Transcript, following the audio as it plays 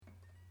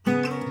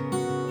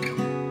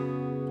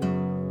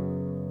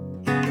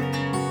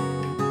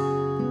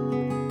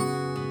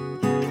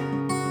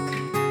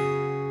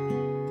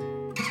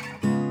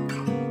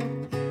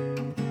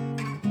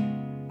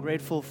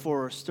Grateful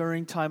for a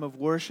stirring time of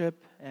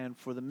worship and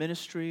for the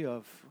ministry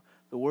of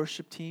the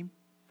worship team.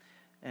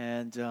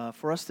 And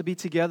for us to be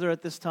together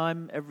at this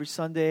time every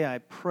Sunday, I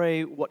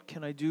pray, what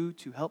can I do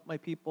to help my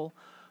people?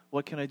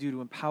 What can I do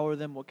to empower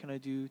them? What can I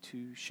do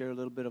to share a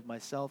little bit of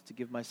myself, to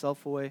give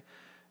myself away?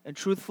 And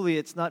truthfully,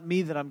 it's not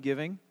me that I'm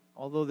giving,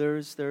 although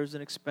there's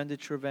an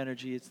expenditure of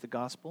energy. It's the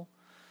gospel,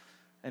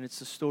 and it's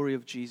the story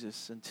of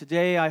Jesus. And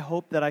today, I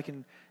hope that I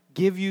can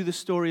give you the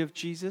story of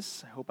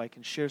Jesus. I hope I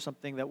can share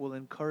something that will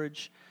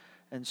encourage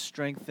and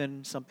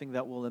strengthen, something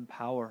that will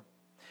empower.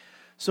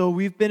 So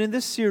we've been in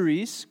this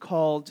series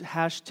called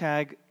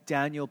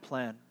 #Daniel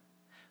Plan.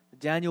 The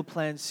Daniel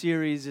Plan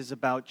series is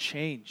about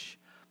change.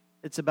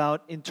 It's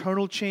about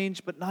internal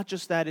change, but not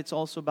just that, it's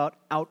also about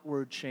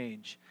outward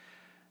change.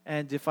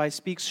 And if I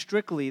speak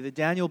strictly, the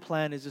Daniel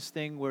Plan is this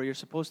thing where you're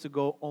supposed to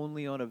go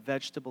only on a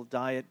vegetable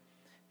diet.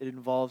 It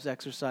involves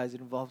exercise. It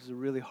involves a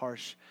really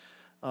harsh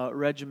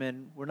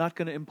regimen. We're not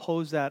going to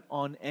impose that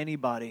on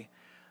anybody.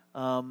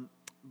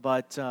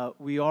 But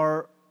we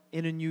are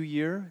in a new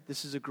year.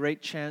 This is a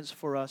great chance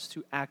for us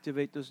to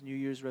activate those New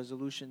Year's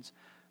resolutions,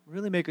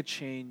 really make a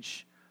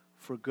change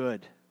for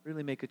good.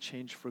 Really make a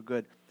change for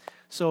good.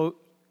 So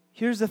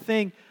here's the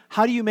thing.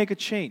 How do you make a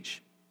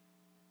change?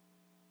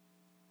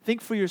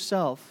 Think for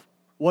yourself.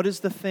 What is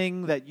the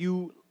thing that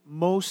you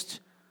most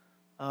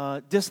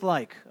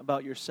dislike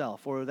about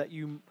yourself, or that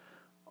you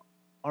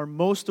are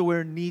most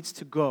aware needs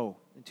to go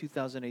in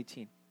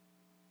 2018?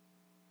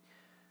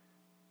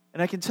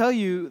 And I can tell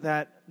you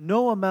that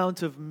no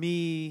amount of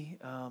me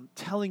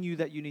telling you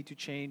that you need to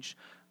change,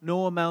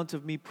 no amount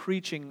of me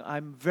preaching,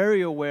 I'm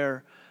very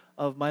aware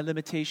of my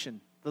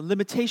limitation, the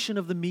limitation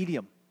of the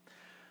medium.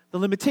 The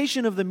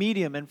limitation of the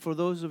medium, and for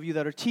those of you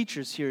that are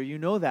teachers here, you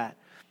know that.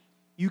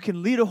 You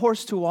can lead a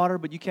horse to water,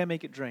 but you can't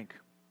make it drink.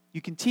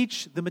 You can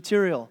teach the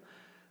material,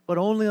 but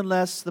only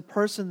unless the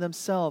person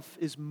themselves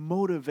is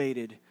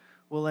motivated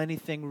will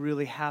anything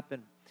really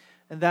happen.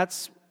 And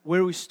that's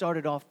where we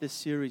started off this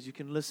series. You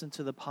can listen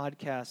to the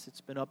podcast.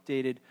 It's been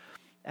updated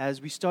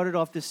as we started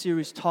off this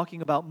series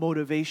talking about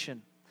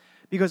motivation.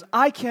 Because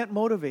I can't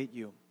motivate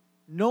you.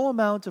 No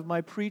amount of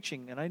my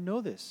preaching, and I know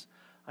this,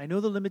 I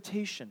know the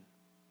limitation.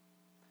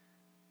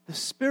 The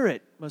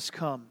Spirit must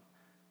come.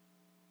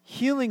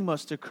 Healing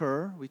must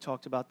occur. We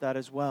talked about that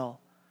as well.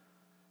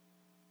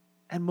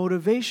 And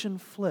motivation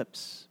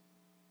flips.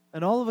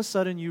 And all of a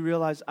sudden you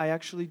realize, I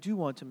actually do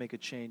want to make a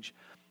change.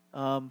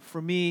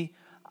 For me,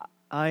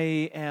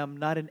 I am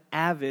not an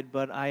avid,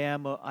 but I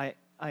am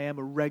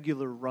a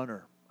regular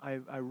runner.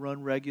 I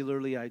run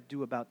regularly. I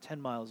do about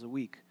 10 miles a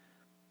week.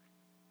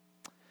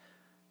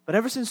 But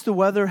ever since the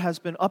weather has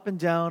been up and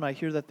down, I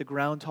hear that the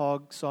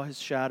groundhog saw his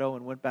shadow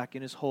and went back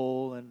in his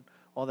hole and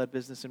all that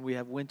business, and we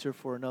have winter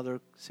for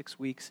another 6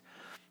 weeks.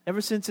 Ever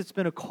since it's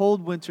been a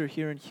cold winter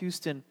here in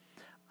Houston,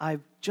 I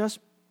just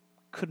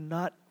could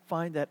not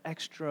find that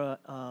extra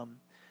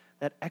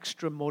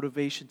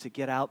motivation to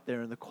get out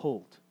there in the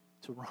cold,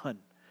 to run.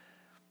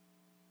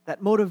 That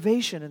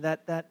motivation and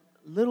that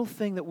little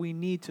thing that we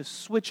need to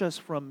switch us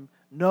from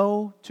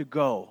no to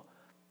go.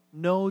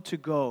 No to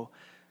go.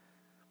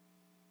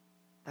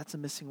 That's a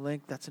missing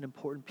link. That's an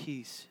important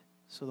piece.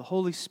 So the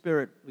Holy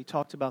Spirit, we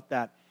talked about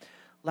that.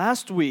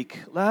 Last week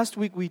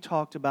we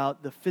talked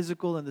about the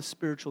physical and the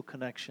spiritual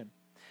connection.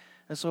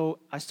 And so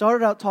I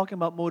started out talking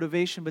about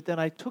motivation, but then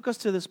I took us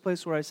to this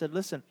place where I said,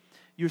 listen,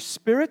 your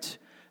spirit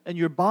and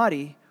your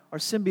body are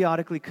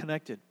symbiotically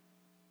connected.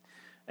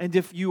 And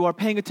if you are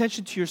paying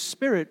attention to your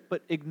spirit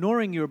but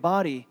ignoring your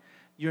body,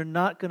 you're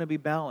not going to be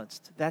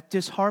balanced. That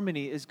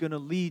disharmony is going to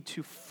lead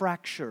to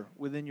fracture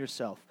within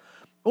yourself.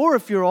 Or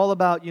if you're all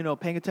about,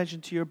 paying attention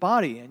to your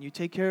body and you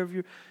take care of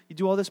you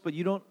do all this, but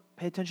you don't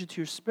pay attention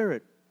to your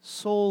spirit,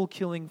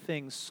 soul-killing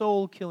things,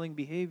 soul-killing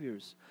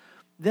behaviors,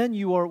 then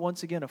you are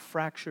once again a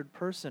fractured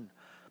person.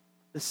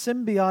 The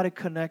symbiotic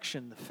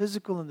connection, the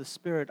physical and the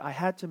spirit, I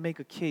had to make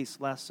a case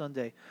last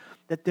Sunday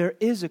that there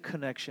is a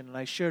connection, and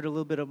I shared a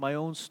little bit of my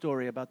own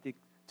story about the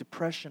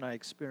depression I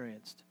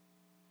experienced.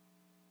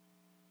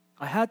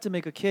 I had to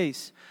make a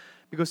case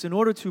because in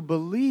order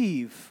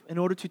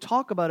to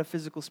talk about a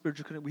physical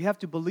spiritual connection, we have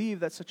to believe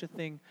that such a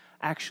thing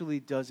actually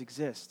does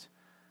exist.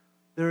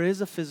 There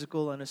is a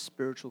physical and a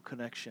spiritual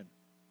connection.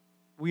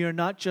 We are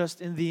not just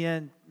in the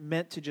end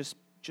meant to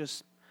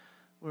just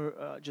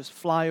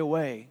fly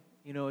away.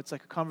 It's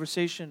like a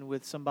conversation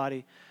with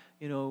somebody,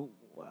 a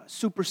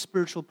super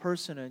spiritual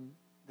person, and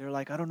they're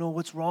like, I don't know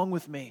what's wrong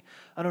with me.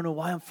 I don't know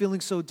why I'm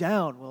feeling so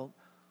down. Well,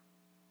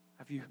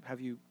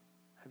 have you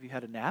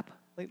had a nap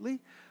lately?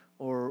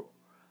 Or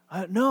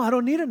no, I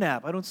don't need a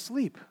nap. I don't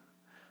sleep.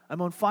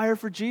 I'm on fire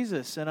for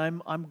Jesus, and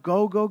I'm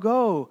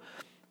go.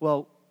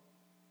 Well,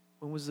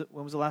 when was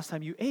the last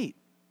time you ate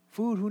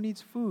food? Who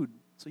needs food?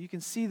 So you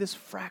can see this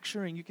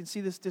fracturing. You can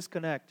see this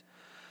disconnect.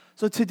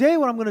 So today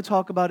what I'm going to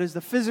talk about is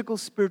the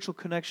physical-spiritual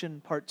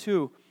connection, part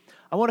 2.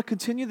 I want to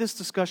continue this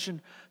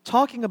discussion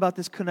talking about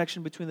this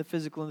connection between the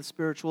physical and the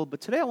spiritual,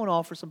 but today I want to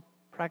offer some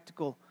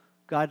practical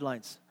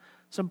guidelines,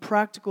 some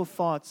practical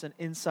thoughts and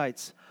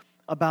insights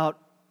about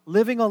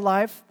living a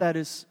life that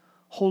is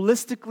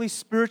holistically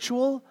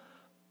spiritual,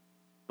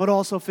 but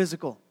also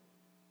physical.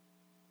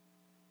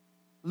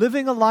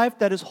 Living a life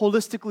that is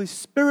holistically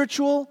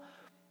spiritual,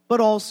 but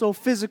also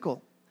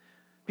physical.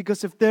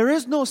 Because if there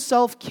is no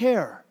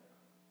self-care,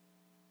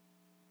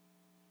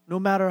 no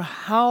matter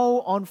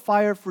how on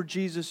fire for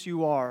Jesus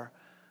you are,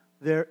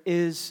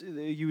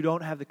 you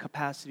don't have the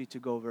capacity to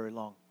go very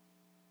long.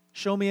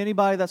 Show me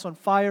anybody that's on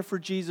fire for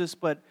Jesus,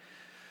 but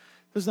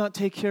does not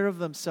take care of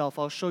themselves.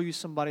 I'll show you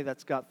somebody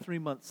that's got 3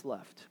 months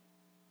left.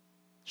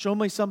 Show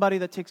me somebody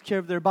that takes care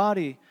of their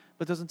body,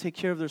 but doesn't take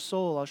care of their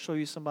soul. I'll show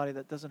you somebody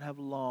that doesn't have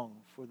long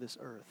for this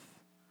earth.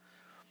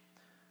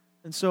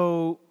 And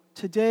so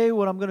today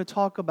what I'm going to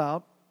talk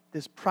about,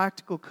 this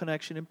practical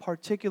connection, in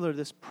particular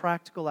this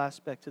practical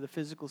aspect to the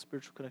physical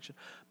spiritual connection,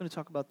 I'm going to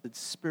talk about the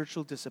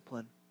spiritual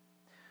discipline,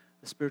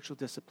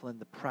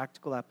 the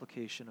practical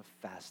application of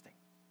fasting.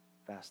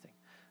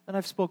 And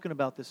I've spoken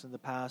about this in the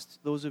past.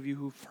 Those of you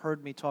who've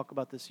heard me talk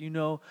about this, you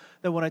know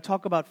that when I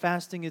talk about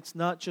fasting, it's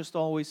not just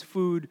always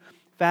food.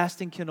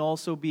 Fasting can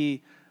also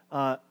be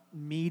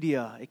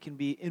media. It can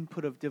be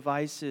input of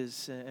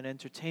devices and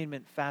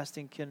entertainment.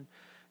 Fasting can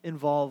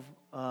involve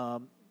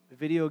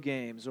video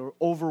games or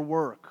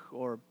overwork.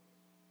 Or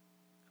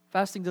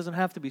fasting doesn't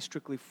have to be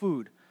strictly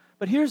food.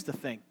 But here's the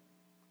thing.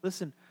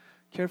 Listen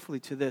carefully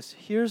to this.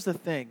 Here's the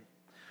thing.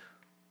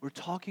 We're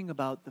talking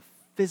about the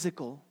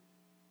physical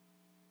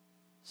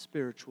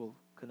spiritual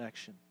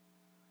connection.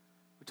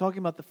 We're talking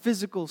about the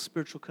physical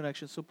spiritual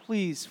connection. So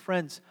please,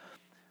 friends,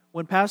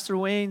 when Pastor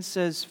Wayne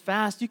says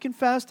fast, you can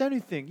fast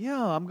anything.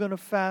 Yeah, I'm going to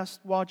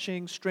fast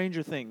watching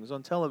Stranger Things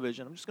on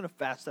television. I'm just going to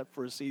fast that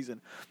for a season.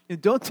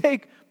 And don't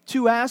take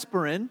 2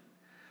 aspirin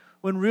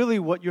when really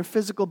what your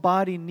physical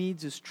body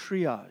needs is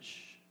triage.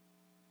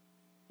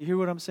 You hear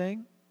what I'm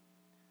saying?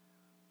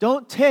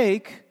 Don't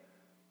take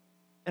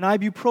an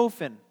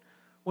ibuprofen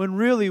when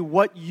really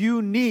what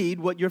you need,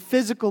 what your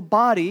physical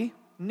body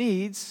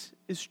needs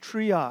is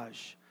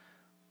triage.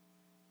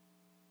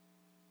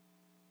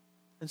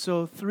 And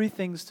so 3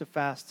 things to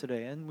fast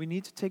today, and we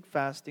need to take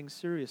fasting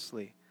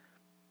seriously.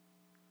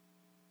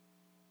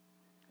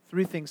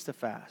 3 things to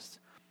fast.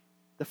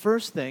 The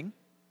first thing,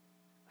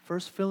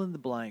 fill in the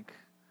blank.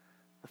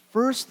 The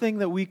first thing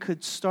that we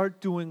could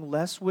start doing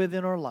less with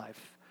in our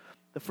life,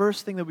 the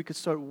first thing that we could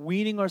start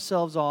weaning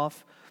ourselves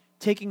off,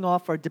 taking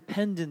off our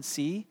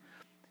dependency,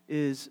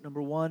 is,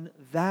 number 1,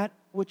 that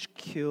which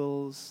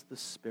kills the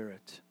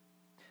spirit.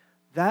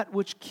 That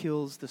which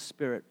kills the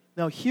spirit.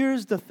 Now,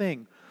 here's the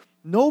thing.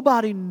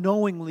 Nobody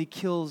knowingly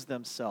kills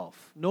themselves.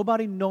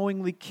 Nobody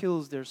knowingly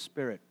kills their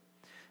spirit.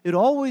 It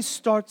always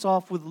starts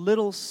off with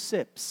little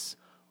sips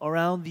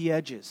around the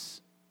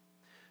edges.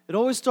 It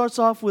always starts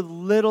off with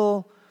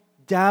little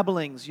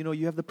dabblings. You know,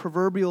 you have the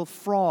proverbial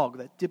frog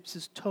that dips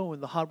his toe in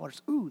the hot water.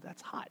 Ooh,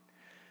 that's hot,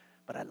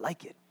 but I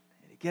like it.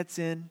 And he gets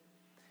in,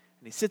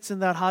 and he sits in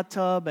that hot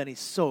tub, and he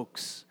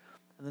soaks.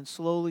 And then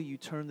slowly you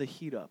turn the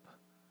heat up.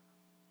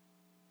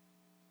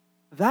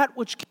 That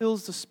which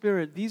kills the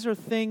spirit, these are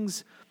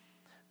things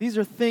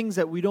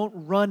that we don't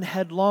run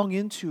headlong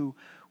into.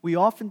 We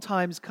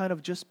oftentimes kind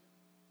of just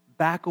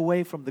back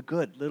away from the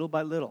good, little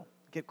by little,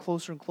 get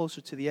closer and closer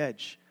to the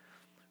edge.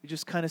 We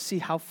just kind of see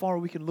how far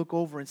we can look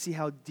over and see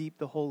how deep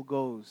the hole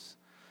goes.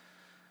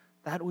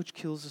 That which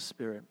kills the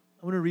spirit.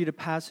 I want to read a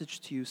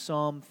passage to you,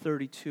 Psalm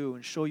 32,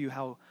 and show you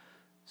how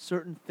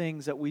certain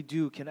things that we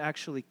do can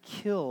actually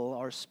kill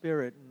our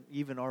spirit and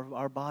even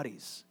our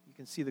bodies. You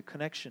can see the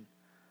connection.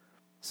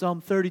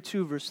 Psalm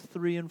 32, verse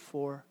 3 and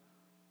 4.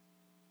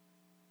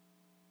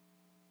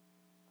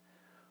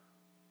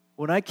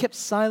 When I kept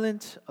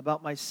silent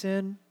about my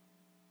sin,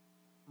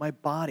 my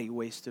body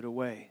wasted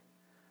away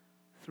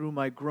through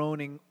my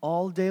groaning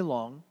all day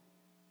long.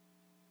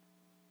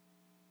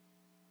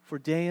 For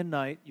day and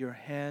night your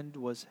hand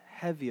was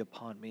heavy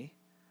upon me.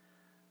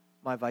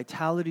 My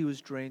vitality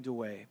was drained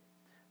away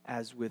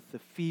as with the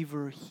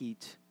fever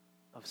heat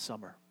of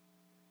summer.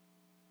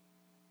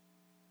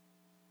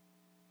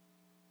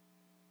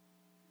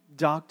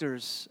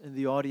 Doctors in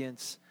the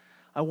audience,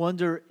 I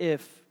wonder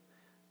if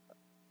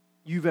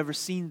you've ever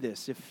seen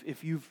this,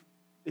 if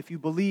you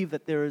believe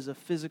that there is a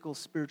physical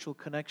spiritual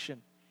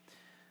connection.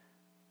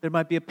 There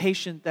might be a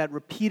patient that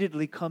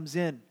repeatedly comes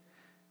in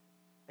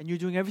and you're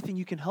doing everything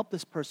you can help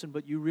this person,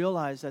 but you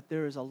realize that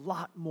there is a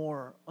lot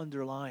more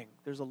underlying.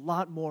 There's a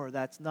lot more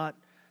that's not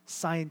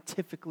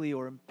scientifically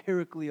or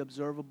empirically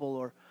observable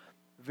or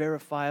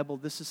verifiable.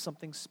 This is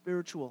something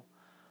spiritual.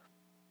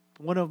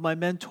 One of my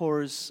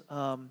mentors,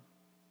 a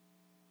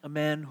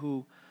man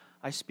who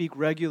I speak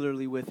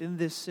regularly with in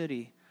this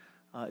city,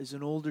 is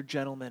an older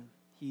gentleman.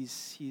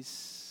 He's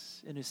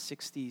in his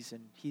 60s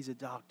and he's a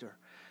doctor.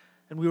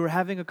 And we were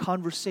having a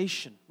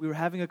conversation. We were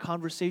having a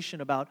conversation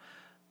about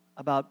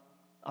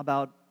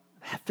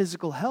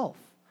physical health.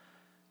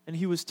 And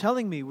he was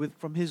telling me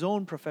from his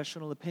own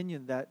professional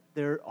opinion that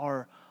there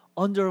are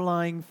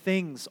underlying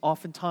things,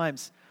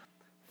 oftentimes,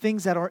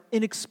 things that are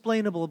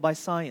unexplainable by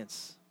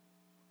science,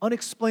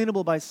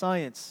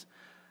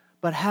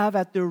 but have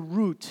at their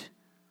root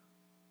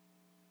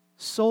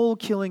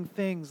soul-killing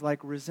things like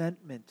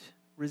resentment,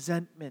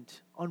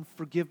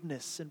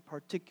 unforgiveness in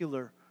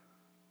particular.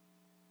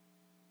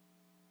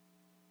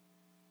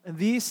 And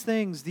these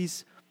things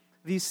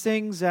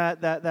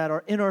that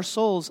are in our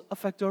souls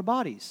affect our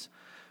bodies.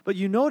 But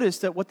you notice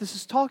that what this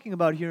is talking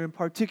about here in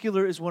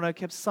particular is when I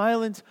kept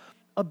silent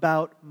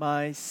about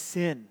my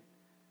sin.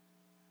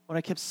 When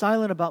I kept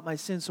silent about my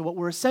sin. So what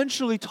we're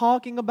essentially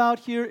talking about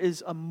here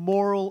is a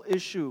moral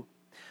issue.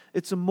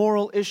 It's a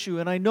moral issue.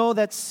 And I know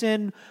that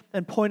sin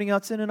and pointing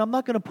out sin, and I'm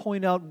not going to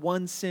point out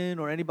one sin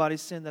or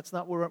anybody's sin. That's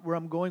not where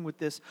I'm going with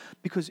this.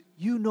 Because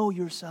you know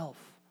yourself.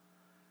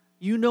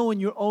 You know in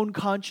your own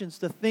conscience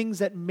the things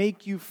that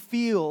make you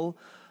feel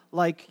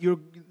like you're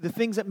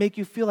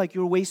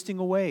wasting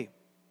away.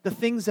 The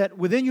things that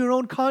within your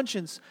own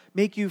conscience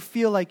make you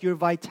feel like your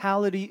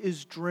vitality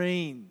is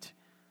drained.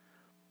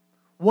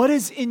 What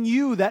is in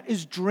you that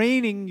is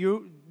draining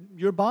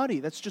your body,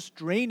 that's just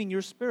draining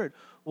your spirit?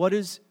 What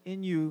is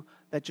in you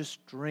that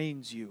just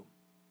drains you?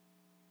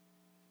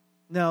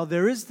 Now,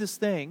 there is this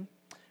thing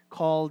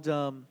called,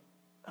 what's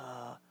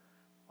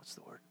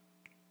the word?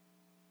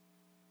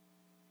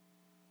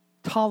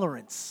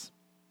 Tolerance.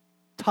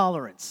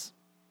 Tolerance.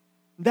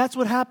 That's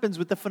what happens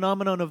with the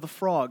phenomenon of the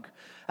frog.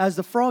 As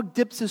the frog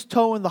dips his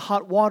toe in the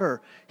hot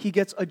water, he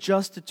gets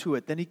adjusted to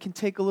it. Then he can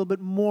take a little bit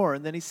more,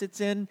 and then he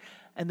sits in,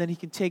 and then he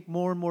can take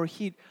more and more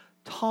heat.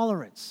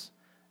 Tolerance.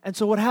 And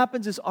so what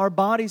happens is our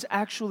bodies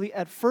actually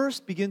at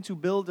first begin to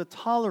build a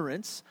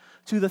tolerance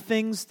to the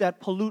things that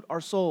pollute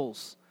our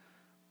souls.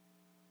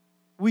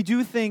 We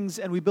do things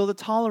and we build a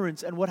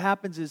tolerance, and what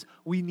happens is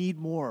we need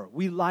more.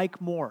 We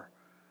like more.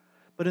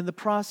 But in the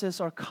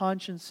process, our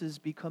consciences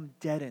become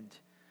deadened,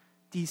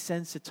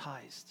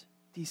 desensitized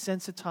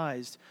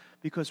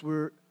because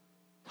we're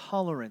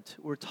tolerant.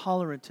 We're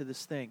tolerant to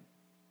this thing.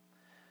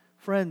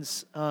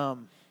 Friends,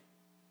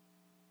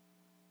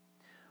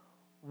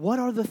 what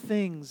are the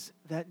things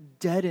that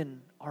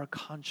deaden our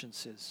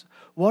consciences?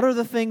 What are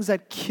the things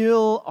that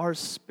kill our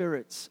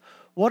spirits?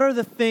 What are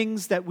the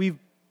things that we've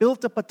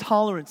built up a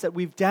tolerance, that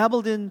we've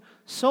dabbled in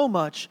so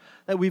much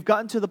that we've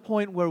gotten to the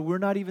point where we're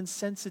not even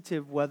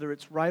sensitive whether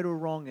it's right or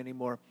wrong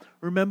anymore?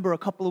 Remember, a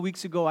couple of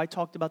weeks ago, I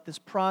talked about this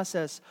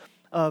process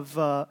of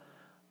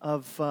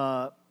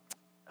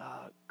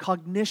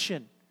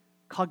cognition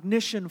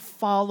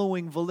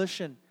following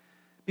volition.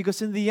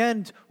 Because in the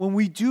end, when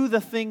we do the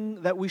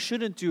thing that we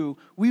shouldn't do,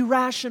 we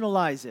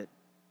rationalize it.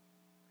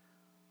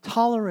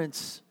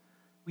 Tolerance,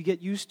 we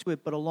get used to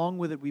it, but along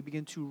with it, we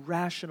begin to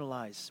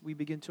rationalize. We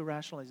begin to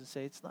rationalize and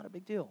say, it's not a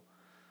big deal.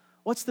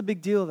 What's the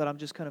big deal that I'm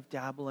just kind of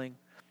dabbling?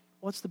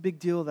 What's the big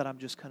deal that I'm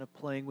just kind of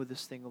playing with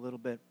this thing a little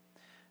bit?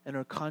 And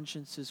our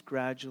consciences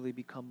gradually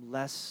become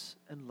less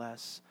and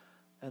less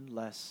and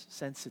less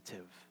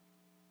sensitive.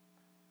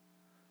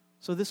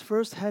 So this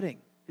first heading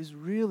is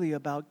really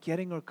about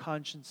getting our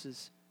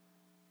consciences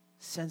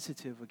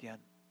sensitive again.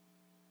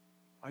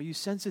 Are you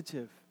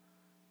sensitive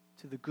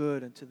to the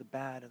good and to the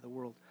bad of the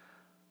world?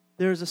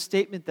 There's a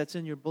statement that's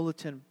in your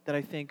bulletin that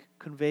I think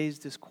conveys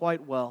this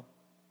quite well.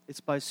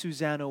 It's by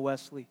Susanna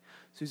Wesley.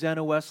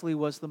 Susanna Wesley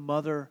was the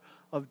mother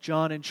of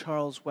John and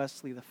Charles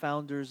Wesley, the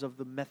founders of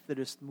the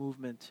Methodist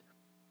movement,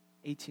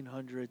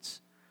 1800s.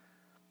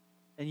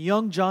 And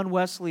young John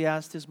Wesley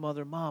asked his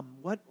mother, Mom,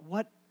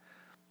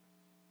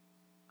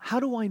 how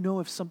do I know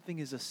if something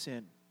is a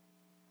sin?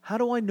 How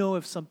do I know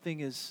if something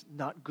is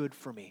not good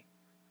for me?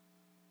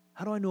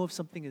 How do I know if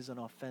something is an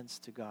offense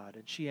to God?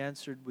 And she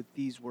answered with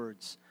these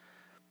words,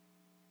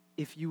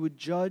 if you would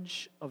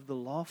judge of the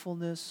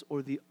lawfulness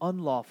or the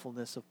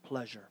unlawfulness of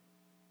pleasure.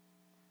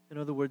 In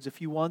other words,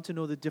 if you want to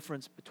know the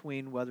difference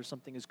between whether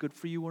something is good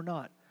for you or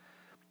not,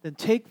 then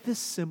take this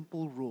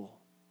simple rule.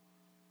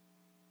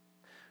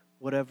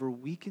 Whatever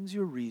weakens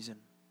your reason,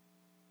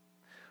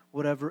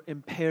 whatever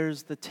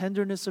impairs the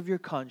tenderness of your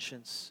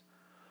conscience,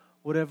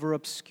 whatever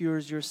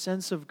obscures your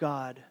sense of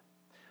God,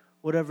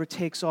 whatever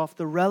takes off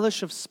the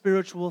relish of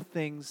spiritual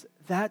things,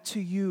 that to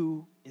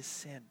you is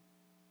sin.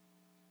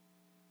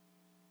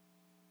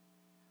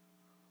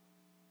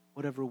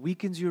 Whatever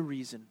weakens your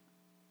reason,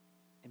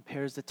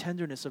 impairs the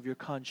tenderness of your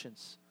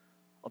conscience,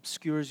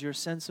 obscures your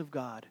sense of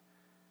God,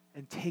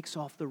 and takes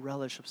off the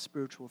relish of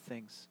spiritual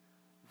things,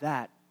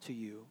 that to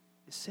you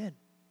is sin.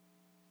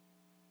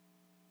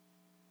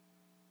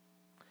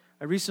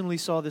 I recently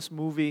saw this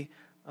movie.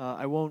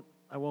 I won't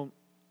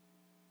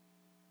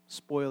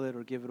spoil it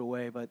or give it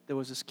away, but there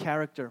was this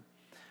character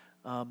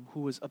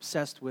who was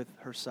obsessed with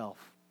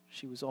herself.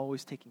 She was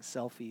always taking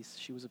selfies.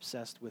 She was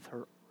obsessed with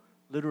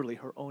literally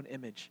her own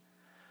image.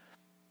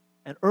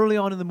 And early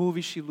on in the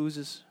movie, she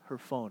loses her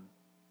phone.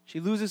 She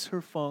loses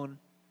her phone,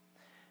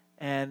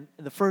 and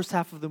in the first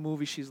half of the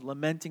movie, she's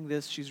lamenting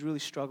this. She's really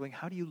struggling.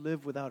 How do you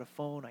live without a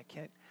phone?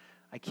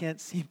 I can't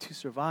seem to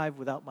survive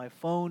without my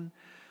phone.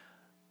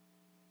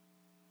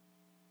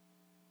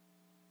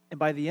 And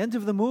by the end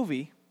of the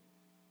movie,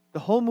 the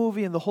whole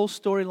movie and the whole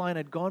storyline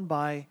had gone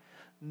by,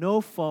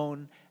 no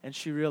phone, and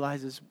she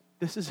realizes,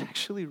 this is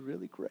actually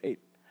really great.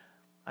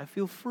 I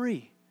feel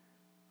free.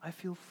 I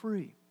feel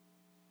free.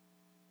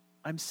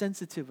 I'm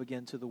sensitive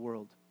again to the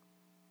world.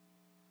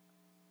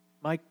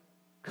 My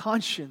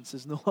conscience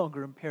is no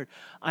longer impaired.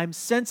 I'm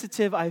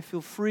sensitive, I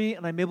feel free,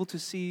 and I'm able to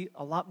see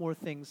a lot more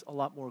things a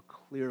lot more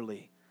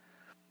clearly.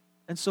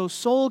 And so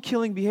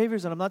soul-killing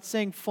behaviors, and I'm not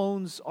saying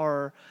phones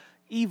are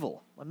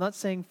evil. I'm not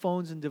saying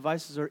phones and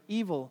devices are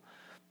evil,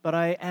 but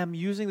I am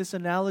using this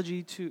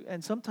analogy to,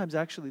 and sometimes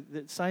actually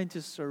the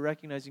scientists are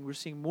recognizing, we're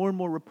seeing more and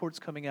more reports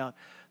coming out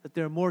that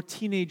there are more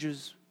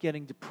teenagers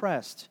getting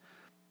depressed.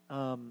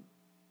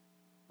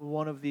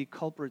 One of the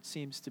culprits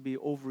seems to be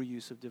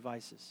overuse of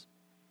devices.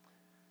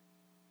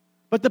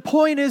 But the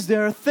point is,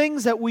 there are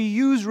things that we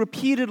use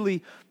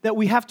repeatedly that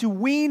we have to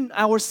wean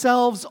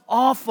ourselves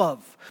off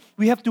of.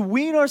 We have to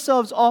wean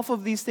ourselves off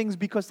of these things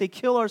because they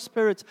kill our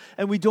spirits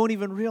and we don't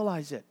even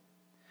realize it.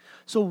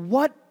 So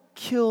what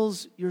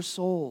kills your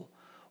soul?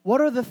 What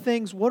are the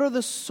things, what are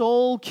the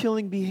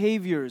soul-killing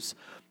behaviors?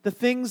 The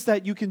things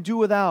that you can do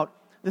without,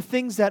 the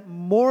things that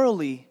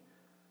morally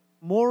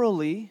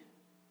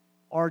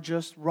are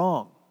just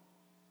wrong.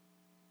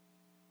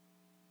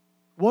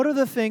 What are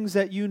the things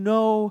that you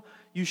know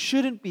you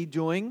shouldn't be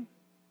doing,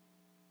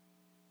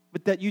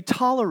 but that you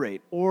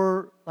tolerate?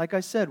 Or, like I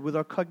said, with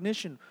our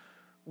cognition,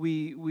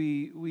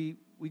 we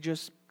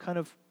just kind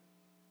of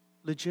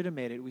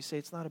legitimate it. We say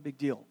it's not a big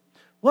deal.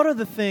 What are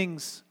the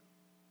things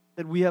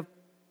that we have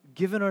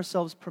given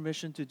ourselves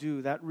permission to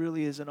do that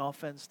really is an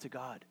offense to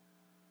God?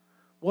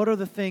 What are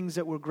the things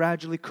that we're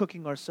gradually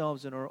cooking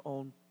ourselves in our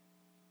own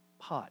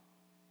pot?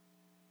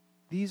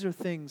 These are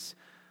things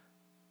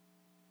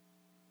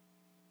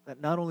that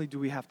not only do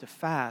we have to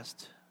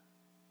fast,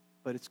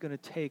 but it's going to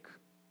take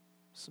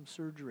some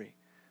surgery.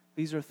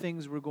 These are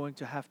things we're going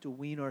to have to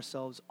wean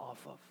ourselves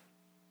off of.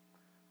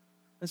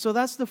 And so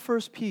that's the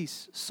first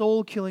piece,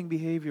 soul-killing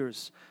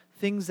behaviors,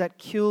 things that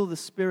kill the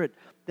spirit,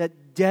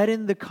 that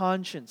deaden the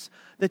conscience,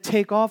 that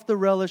take off the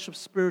relish of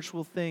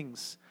spiritual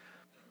things.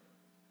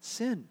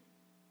 Sin.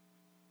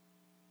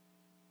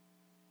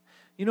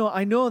 You know,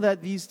 I know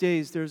that these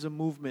days there's a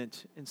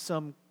movement in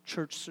some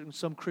church, in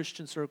some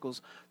Christian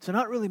circles, to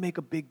not really make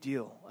a big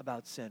deal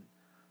about sin,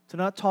 to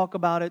not talk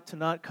about it, to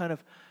not kind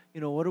of,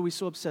 what are we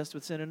so obsessed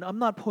with sin? And I'm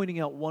not pointing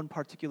out one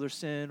particular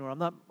sin, or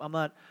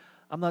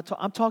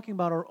I'm talking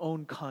about our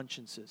own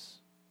consciences.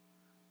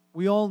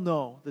 We all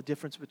know the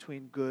difference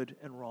between good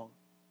and wrong.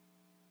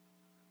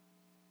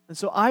 And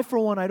so I, for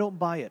one, I don't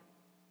buy it.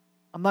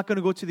 I'm not going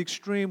to go to the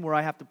extreme where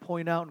I have to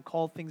point out and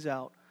call things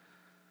out.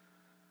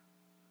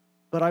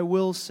 But I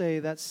will say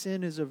that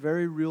sin is a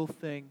very real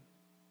thing.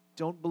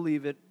 Don't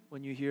believe it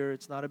when you hear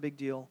it's not a big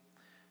deal,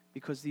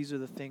 because these are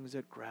the things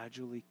that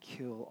gradually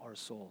kill our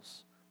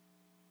souls.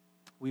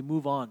 We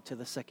move on to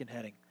the second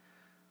heading.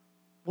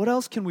 What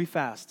else can we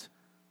fast?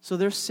 So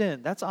there's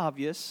sin. That's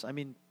obvious. I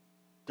mean,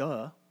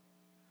 duh.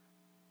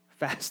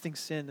 Fasting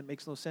sin, that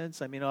makes no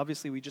sense. I mean,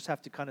 obviously, we just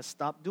have to kind of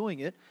stop doing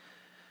it.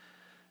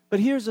 But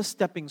here's a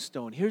stepping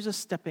stone. Here's a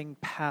stepping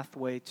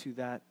pathway to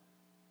that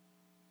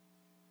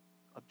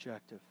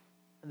objective.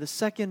 And the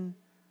second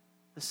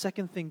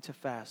thing to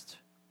fast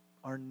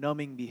are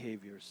numbing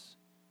behaviors.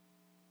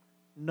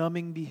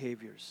 Numbing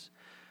behaviors.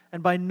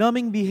 And by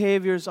numbing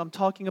behaviors, I'm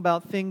talking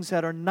about things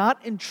that are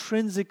not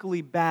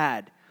intrinsically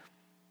bad.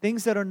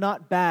 Things that are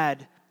not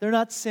bad, they're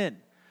not sin.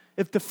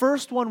 If the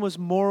first one was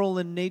moral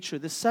in nature,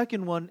 the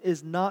second one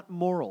is not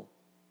moral.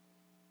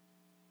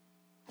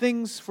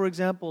 Things, for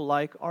example,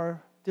 like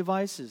our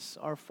devices,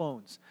 our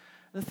phones.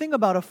 And the thing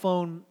about a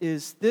phone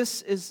is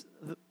this is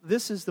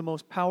the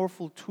most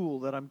powerful tool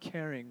that I'm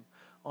carrying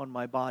on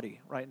my body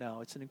right now.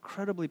 It's an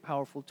incredibly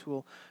powerful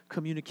tool.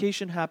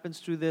 Communication happens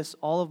through this.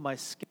 All of my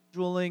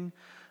scheduling,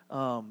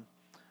 all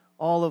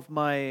of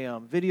my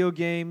video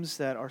games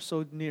that are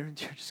so near and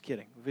dear. Just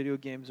kidding. Video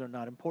games are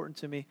not important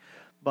to me.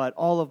 But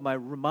all of my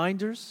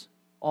reminders,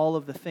 all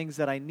of the things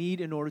that I need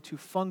in order to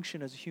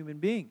function as a human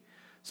being.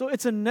 So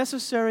it's a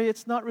necessary,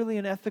 it's not really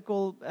an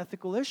ethical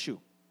issue.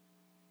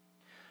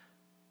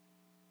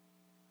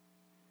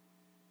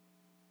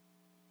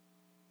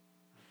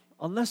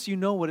 Unless you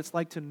know what it's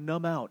like to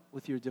numb out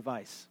with your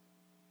device,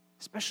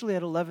 especially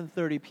at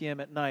 11:30 p.m.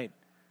 at night,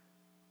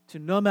 to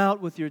numb out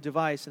with your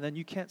device and then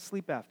you can't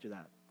sleep after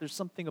that. There's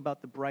something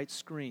about the bright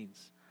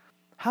screens.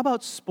 How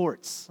about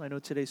sports? I know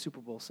today's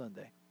Super Bowl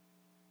Sunday.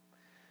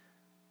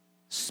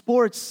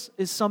 Sports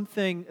is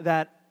something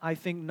that I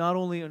think not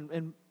only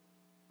in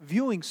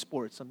viewing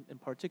sports in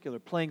particular,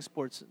 playing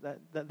sports,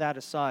 that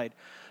aside,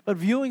 but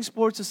viewing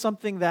sports is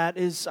something that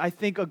is, I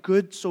think, a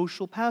good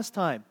social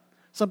pastime,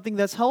 something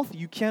that's healthy.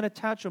 You can't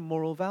attach a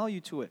moral value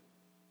to it.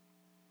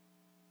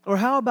 Or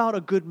how about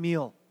a good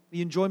meal,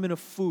 the enjoyment of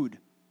food?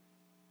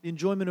 The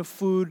enjoyment of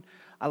food,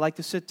 I like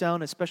to sit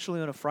down, especially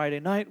on a Friday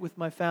night with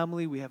my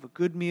family. We have a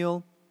good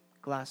meal,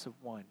 glass of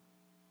wine.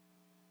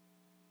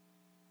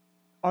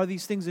 Are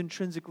these things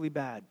intrinsically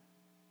bad?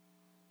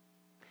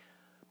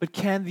 But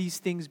can these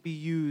things be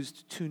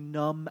used to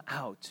numb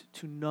out,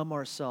 to numb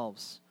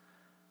ourselves?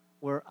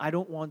 Where I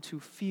don't want to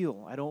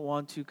feel, I don't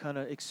want to kind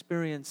of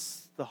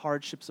experience the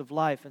hardships of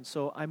life, and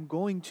so I'm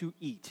going to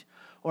eat,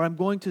 or I'm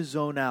going to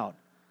zone out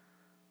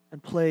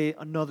and play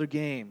another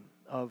game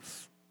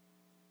of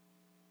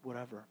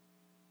whatever,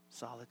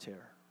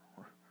 solitaire,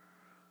 or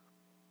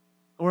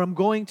Or I'm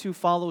going to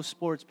follow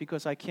sports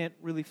because I can't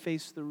really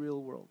face the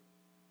real world.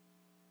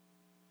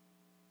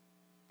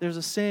 There's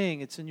a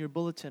saying, it's in your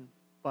bulletin,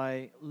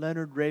 by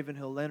Leonard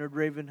Ravenhill. Leonard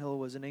Ravenhill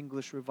was an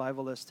English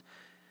revivalist,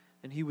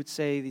 and he would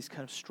say these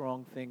kind of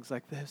strong things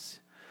like this.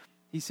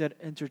 He said,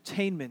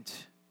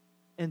 entertainment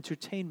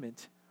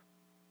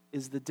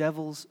is the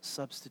devil's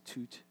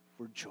substitute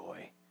for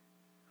joy.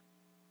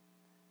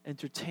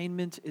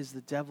 Entertainment is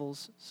the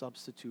devil's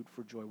substitute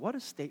for joy. What a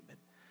statement.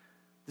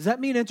 Does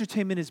that mean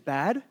entertainment is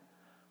bad?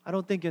 I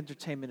don't think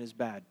entertainment is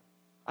bad.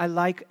 I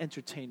like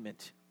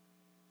entertainment.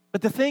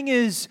 But the thing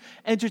is,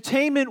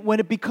 entertainment, when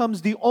it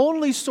becomes the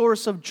only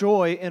source of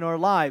joy in our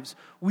lives,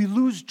 we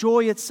lose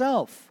joy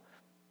itself.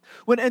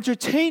 When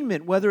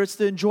entertainment, whether it's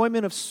the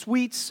enjoyment of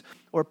sweets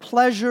or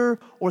pleasure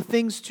or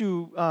things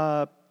to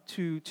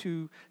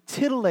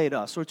titillate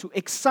us or to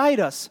excite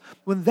us,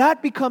 when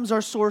that becomes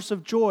our source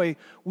of joy,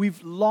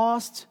 we've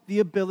lost the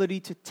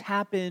ability to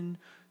tap in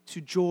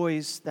to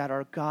joys that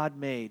are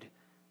God-made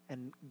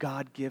and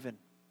God-given.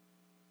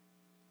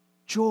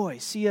 Joy.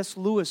 C.S.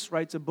 Lewis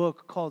writes a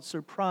book called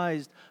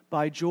Surprised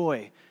by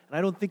Joy. And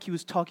I don't think he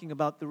was talking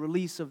about the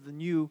release of the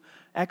new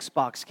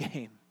Xbox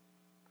game.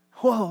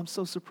 Whoa, I'm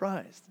so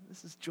surprised.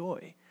 This is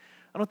joy.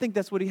 I don't think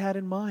that's what he had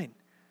in mind.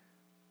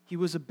 He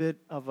was a bit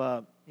of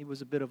a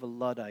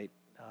Luddite,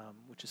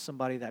 which is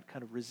somebody that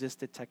kind of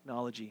resisted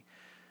technology.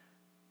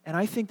 And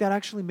I think that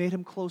actually made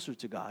him closer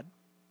to God.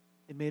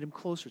 It made him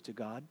closer to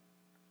God.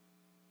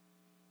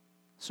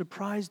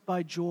 Surprised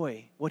by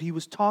joy. What he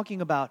was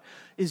talking about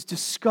is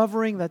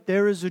discovering that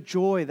there is a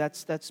joy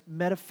that's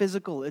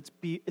metaphysical.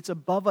 It's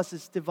above us.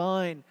 It's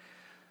divine.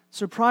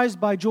 Surprised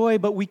by joy,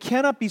 but we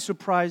cannot be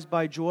surprised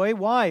by joy.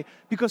 Why?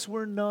 Because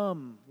we're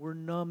numb. We're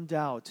numbed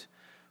out.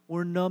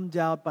 We're numbed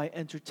out by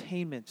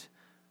entertainment,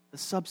 the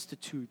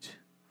substitute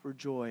for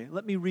joy.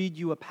 Let me read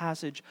you a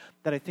passage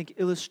that I think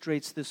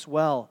illustrates this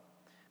well.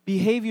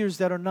 Behaviors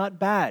that are not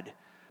bad,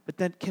 but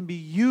that can be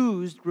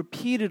used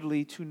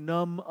repeatedly to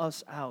numb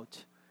us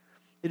out.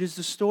 It is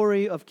the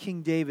story of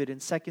King David in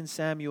 2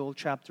 Samuel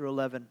chapter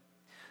 11.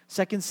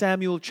 2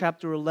 Samuel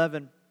chapter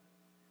 11.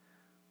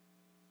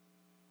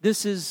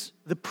 This is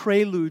the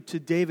prelude to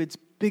David's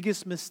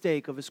biggest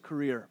mistake of his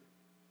career.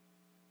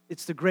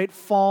 It's the great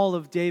fall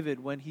of David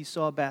when he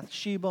saw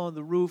Bathsheba on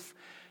the roof,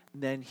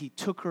 and then he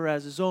took her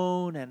as his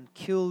own and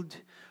killed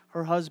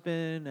her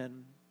husband,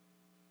 and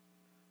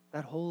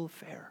that whole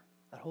affair.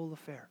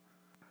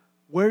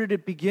 Where did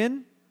it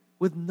begin?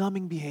 With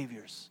numbing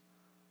behaviors.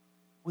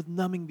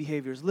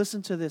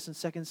 Listen to this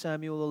in 2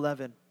 Samuel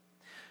 11.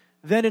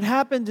 Then it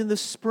happened in the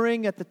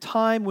spring at the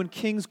time when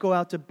kings go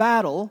out to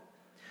battle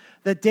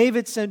that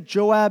David sent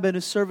Joab and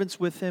his servants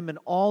with him and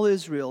all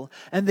Israel,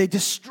 and they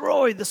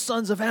destroyed the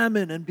sons of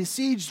Ammon and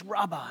besieged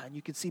Rabbah. And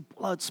you can see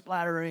blood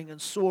splattering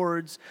and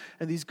swords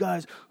and these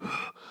guys,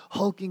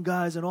 hulking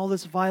guys and all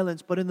this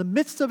violence. But in the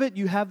midst of it,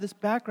 you have this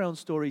background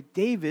story.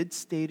 David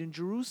stayed in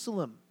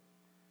Jerusalem.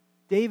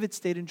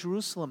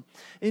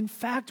 In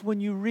fact,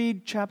 when you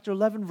read chapter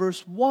 11,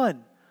 verse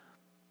 1,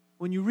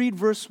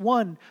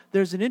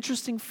 there's an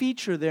interesting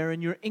feature there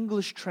in your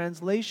English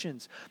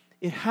translations.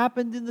 It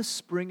happened in the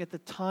spring at the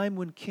time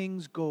when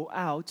kings go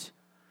out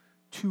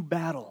to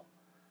battle.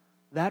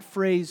 That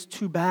phrase,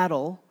 to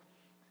battle,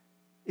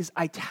 is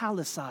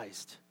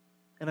italicized.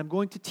 And I'm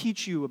going to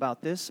teach you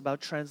about this,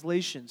 about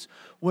translations.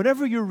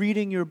 Whenever you're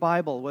reading your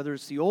Bible, whether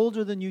it's the Old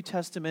or the New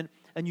Testament,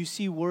 and you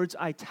see words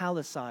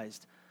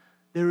italicized,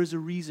 there is a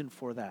reason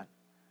for that.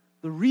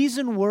 The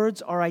reason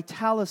words are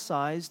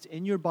italicized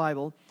in your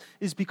Bible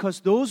is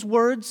because those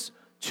words,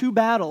 to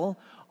battle,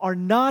 are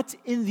not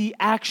in the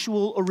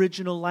actual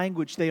original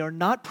language. They are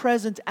not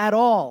present at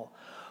all.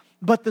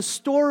 But the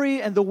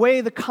story and the way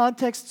the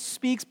context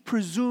speaks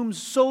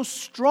presumes so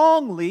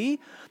strongly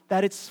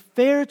that it's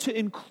fair to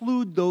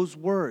include those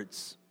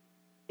words.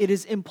 It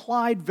is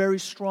implied very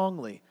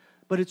strongly,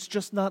 but it's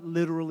just not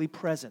literally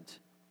present.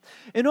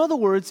 In other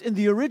words, in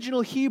the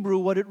original Hebrew,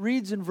 what it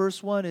reads in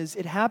verse 1 is,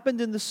 it happened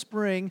in the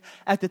spring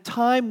at the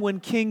time when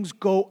kings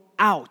go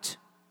out.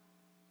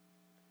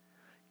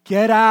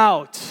 Get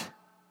out.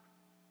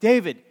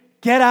 David,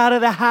 get out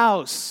of the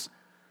house.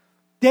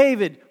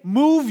 David,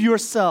 move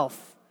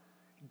yourself.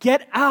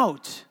 Get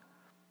out.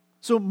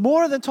 So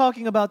more than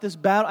talking about this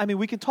battle,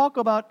 we can talk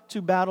about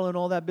to battle and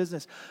all that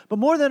business, but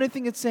more than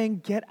anything, it's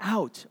saying get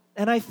out.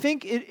 And I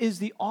think it is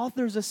the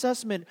author's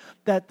assessment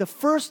that the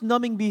first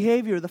numbing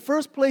behavior, the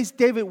first place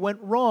David went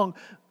wrong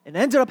and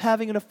ended up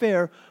having an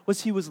affair,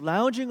 was he was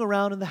lounging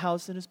around in the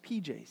house in his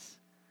PJs.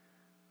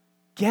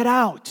 Get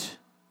out.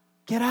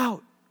 Get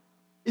out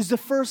is the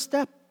first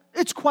step.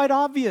 It's quite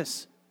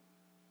obvious.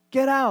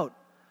 Get out.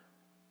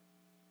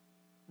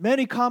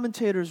 Many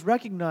commentators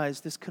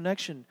recognize this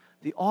connection.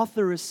 The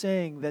author is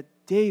saying that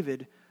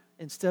David,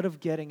 instead of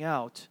getting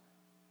out,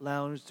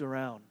 lounged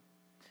around.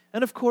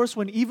 And of course,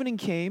 when evening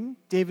came,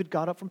 David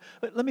got up from...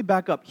 But let me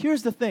back up.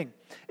 Here's the thing.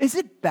 Is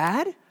it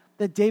bad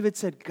that David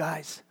said,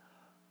 guys,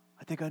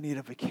 I think I need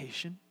a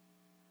vacation?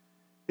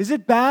 Is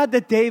it bad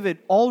that David,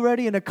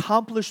 already an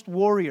accomplished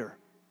warrior,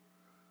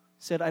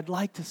 said, I'd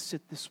like to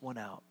sit this one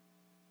out?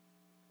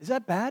 Is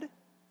that bad?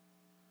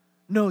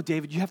 No,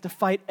 David, you have to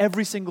fight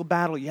every single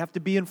battle. You have to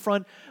be in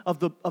front of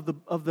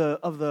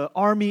the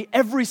army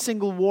every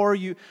single war.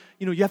 You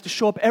have to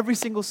show up every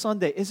single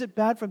Sunday. Is it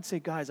bad for him to say,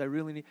 guys, I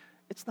really need?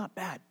 It's not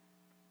bad.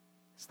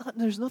 It's not.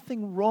 There's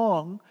nothing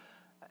wrong.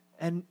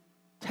 And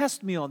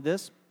test me on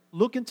this.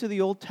 Look into the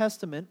Old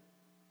Testament,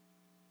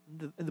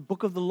 in the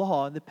book of the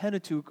law, in the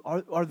Pentateuch.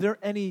 Are there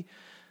any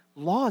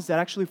laws that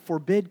actually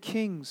forbid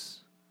kings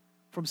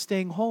from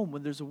staying home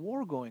when there's a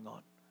war going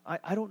on?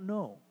 I don't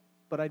know,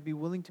 but I'd be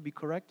willing to be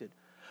corrected.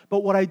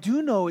 But what I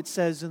do know it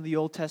says in the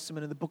Old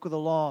Testament, in the book of the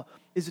law,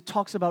 is it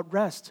talks about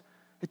rest.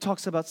 It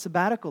talks about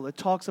sabbatical. It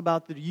talks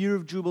about the year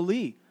of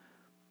Jubilee.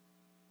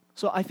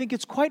 So I think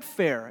it's quite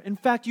fair. In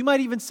fact, you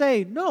might even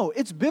say, no,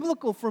 it's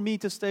biblical for me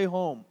to stay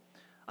home.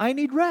 I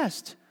need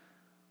rest.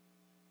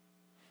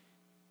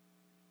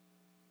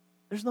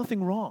 There's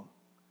nothing wrong.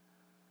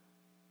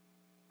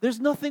 There's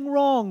nothing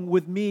wrong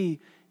with me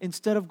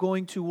instead of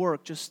going to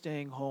work, just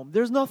staying home.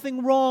 There's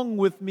nothing wrong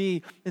with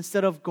me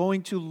instead of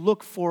going to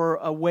look for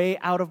a way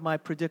out of my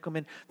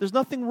predicament. There's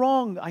nothing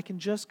wrong. I can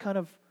just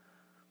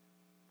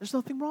there's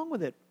nothing wrong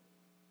with it.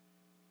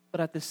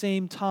 But at the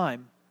same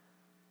time,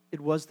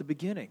 it was the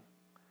beginning.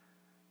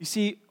 You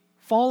see,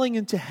 falling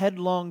into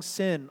headlong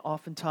sin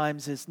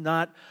oftentimes is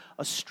not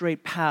a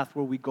straight path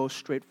where we go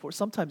straight for.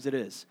 Sometimes it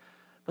is.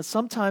 But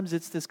sometimes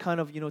it's this kind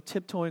of,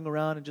 tiptoeing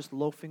around and just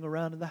loafing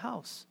around in the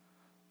house.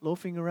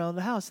 Loafing around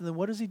the house. And then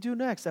what does he do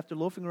next after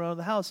loafing around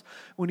the house?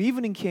 When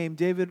evening came,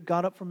 David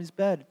got up from his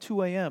bed at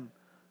 2 a.m.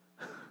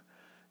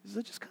 He said,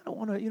 I just kind of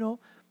want to,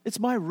 it's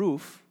my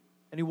roof.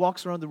 And he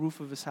walks around the roof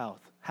of his house.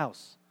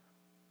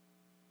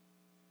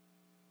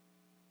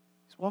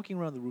 He's walking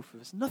around the roof of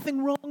his.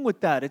 Nothing wrong with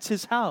that. It's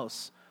his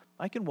house.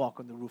 I can walk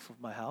on the roof of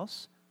my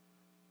house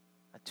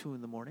at 2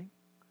 a.m.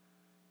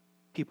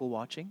 People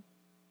watching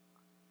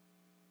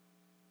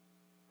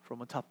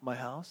from on top of my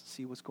house,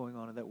 see what's going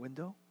on in that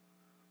window.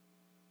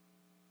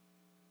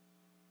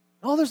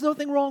 Oh, there's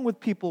nothing wrong with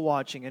people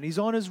watching. And he's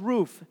on his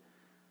roof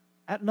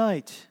at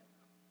night,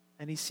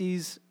 and he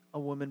sees a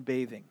woman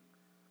bathing.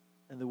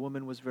 And the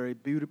woman was very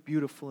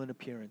beautiful in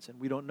appearance. And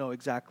we don't know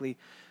exactly.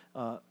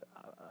 I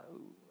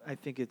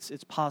think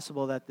it's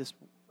possible that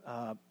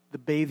the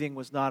bathing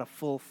was not a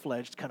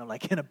full-fledged, kind of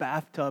like in a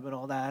bathtub and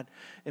all that.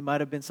 It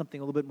might have been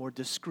something a little bit more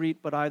discreet.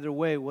 But either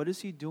way, what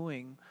is he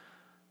doing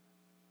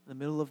in the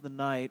middle of the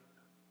night,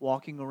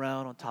 walking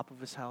around on top of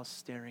his house,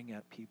 staring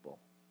at people?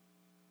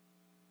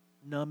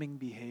 Numbing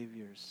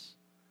behaviors.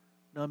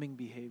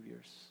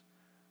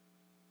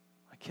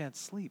 I can't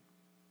sleep.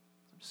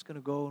 I'm just going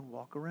to go and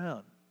walk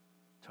around.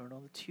 Turn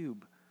on the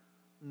tube.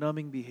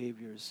 Numbing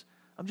behaviors.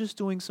 I'm just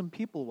doing some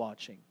people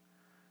watching.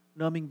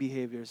 Numbing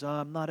behaviors.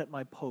 I'm not at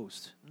my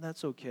post. And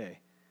that's okay.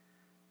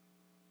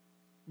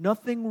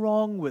 Nothing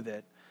wrong with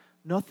it.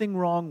 Nothing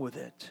wrong with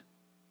it.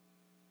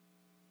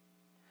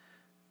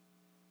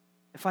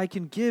 If I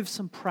can give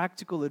some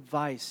practical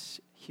advice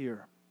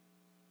here.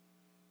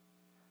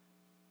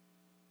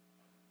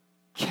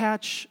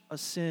 Catch a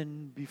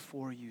sin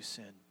before you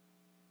sin.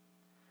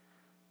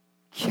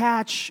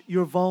 Catch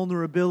your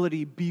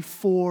vulnerability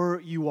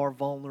before you are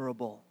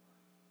vulnerable.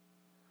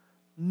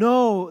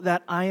 Know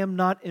that I am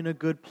not in a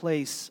good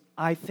place.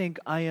 I think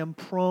I am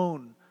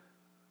prone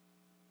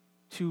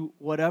to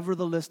whatever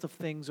the list of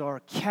things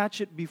are.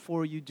 Catch it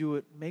before you do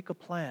it. Make a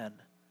plan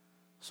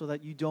so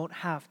that you don't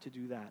have to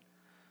do that.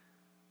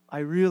 I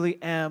really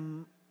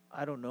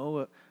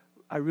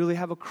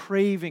have a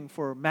craving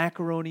for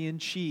macaroni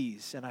and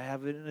cheese, and I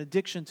have an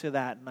addiction to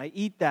that, and I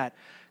eat that.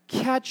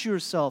 Catch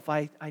yourself.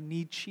 I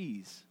need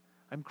cheese.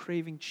 I'm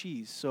craving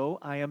cheese, so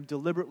I am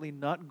deliberately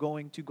not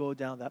going to go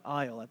down that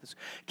aisle at this.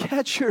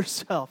 Catch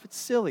yourself. It's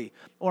silly.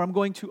 Or I'm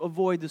going to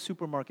avoid the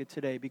supermarket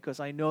today because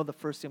I know the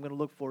first thing I'm going to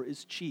look for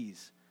is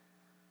cheese.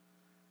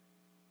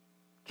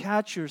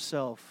 Catch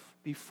yourself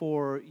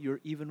before you're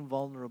even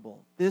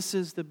vulnerable. This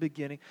is the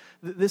beginning.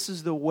 This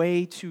is the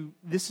way to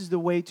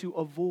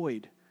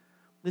avoid.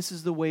 This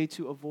is the way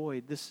to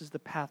avoid. This is the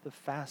path of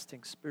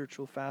fasting,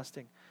 spiritual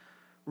fasting.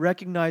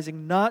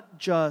 Recognizing not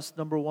just,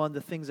 number one,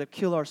 the things that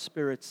kill our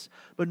spirits,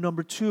 but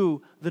number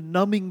two, the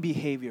numbing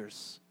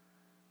behaviors.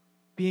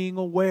 Being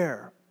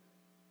aware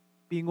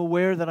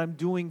that I'm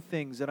doing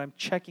things, that I'm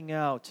checking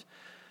out.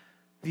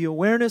 The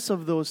awareness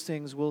of those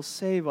things will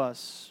save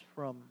us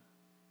from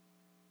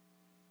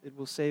the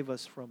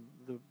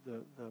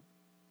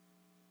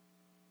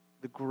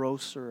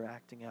grosser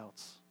acting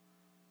outs.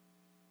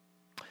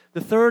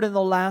 The third and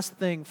the last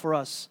thing for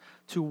us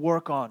to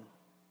work on.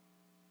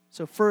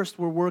 So first,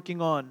 we're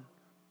working on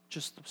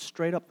just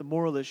straight up the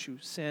moral issue,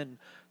 sin.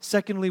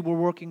 Secondly, we're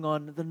working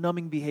on the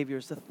numbing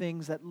behaviors, the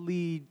things that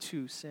lead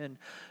to sin.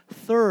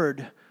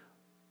 Third,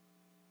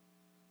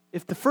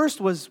 if the first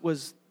was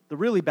the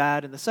really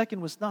bad and the second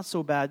was not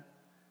so bad,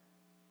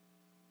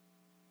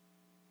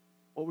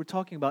 what we're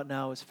talking about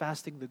now is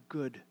fasting the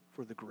good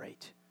for the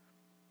great.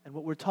 And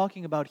what we're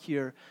talking about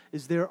here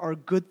is there are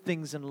good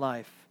things in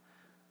life,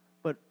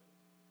 but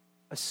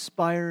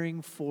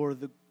aspiring for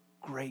the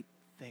great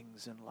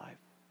things in life.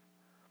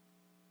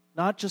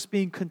 Not just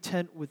being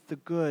content with the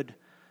good,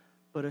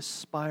 but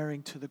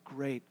aspiring to the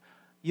great.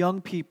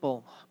 Young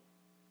people,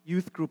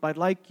 youth group, I'd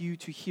like you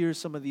to hear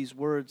some of these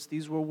words.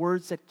 These were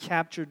words that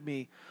captured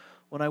me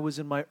when I was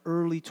in my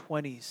early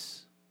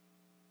 20s.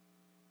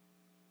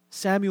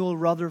 Samuel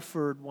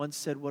Rutherford once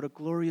said, "What a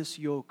glorious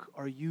yoke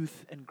are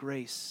youth and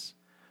grace,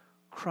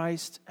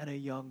 Christ and a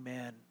young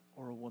man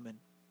or a woman."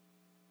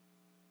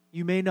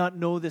 You may not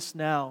know this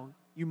now.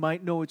 You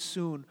might know it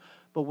soon.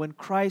 But when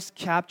Christ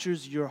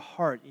captures your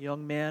heart,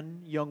 young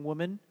man, young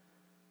woman,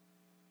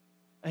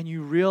 and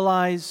you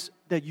realize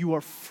that you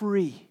are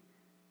free,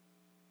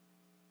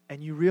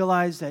 and you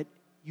realize that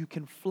you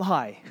can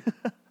fly.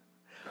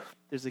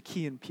 There's a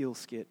Key and Peele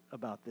skit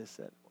about this.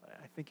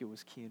 I think it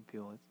was Key and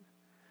Peele.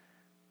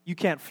 You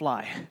can't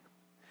fly.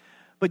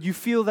 But you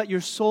feel that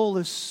your soul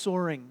is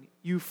soaring.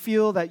 You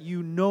feel that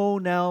you know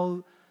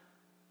now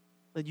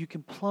that you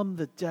can plumb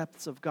the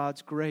depths of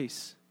God's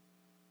grace.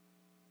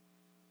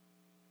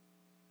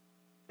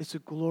 It's a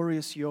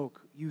glorious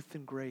yoke, youth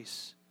and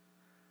grace.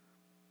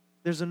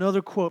 There's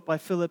another quote by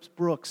Phillips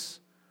Brooks.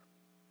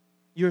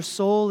 Your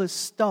soul is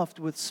stuffed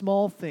with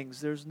small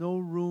things. There's no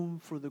room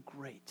for the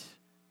great.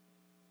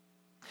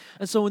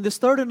 And so in this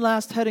third and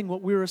last heading,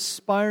 what we're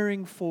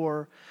aspiring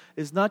for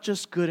is not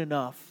just good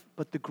enough,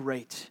 but the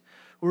great.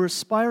 We're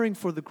aspiring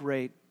for the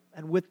great.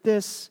 And with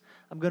this,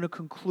 I'm going to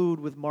conclude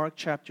with Mark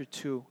chapter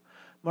 2.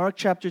 Mark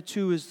chapter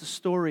 2 is the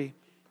story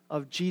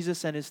of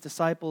Jesus and his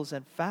disciples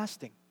and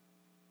fasting.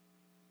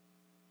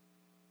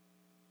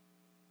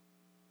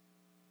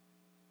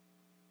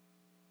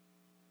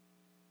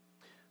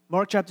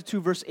 Mark chapter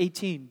 2, verse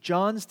 18.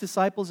 John's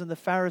disciples and the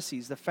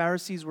Pharisees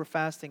were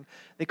fasting.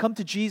 They come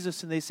to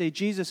Jesus and they say,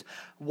 "Jesus,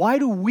 why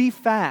do we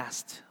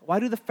fast? Why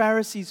do the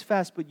Pharisees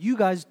fast, but you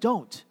guys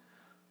don't?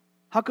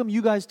 How come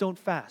you guys don't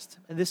fast?"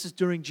 And this is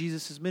during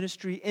Jesus'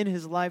 ministry, in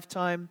his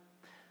lifetime.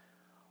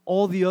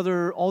 All the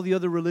other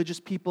religious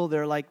people,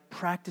 they're like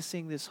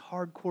practicing this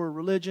hardcore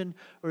religion,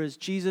 whereas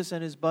Jesus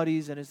and his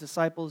buddies and his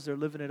disciples, they're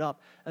living it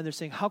up. And they're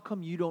saying, "How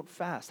come you don't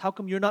fast? How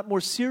come you're not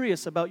more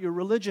serious about your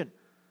religion?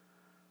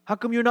 How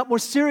come you're not more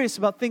serious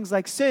about things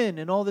like sin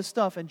and all this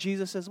stuff?" And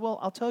Jesus says, "Well,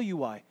 I'll tell you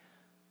why.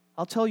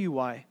 I'll tell you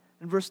why."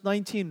 In verse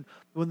 19,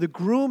 when the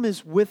groom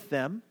is with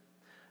them,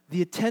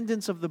 the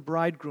attendants of the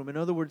bridegroom, in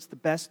other words, the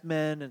best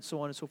men and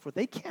so on and so forth,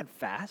 they can't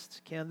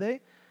fast, can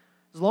they?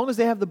 As long as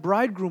they have the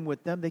bridegroom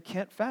with them, they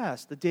can't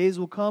fast. The days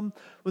will come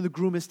when the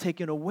groom is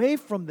taken away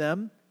from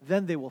them,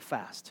 then they will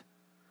fast.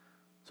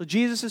 So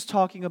Jesus is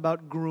talking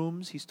about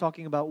grooms. He's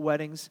talking about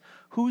weddings.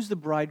 Who's the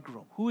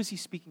bridegroom? Who is he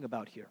speaking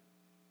about here?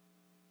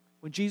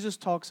 When Jesus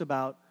talks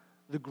about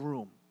the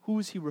groom, who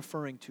is he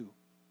referring to?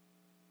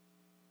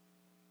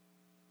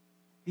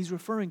 He's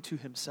referring to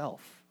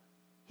himself.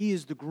 He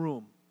is the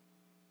groom.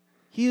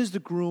 He is the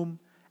groom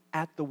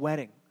at the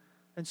wedding.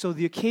 And so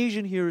the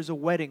occasion here is a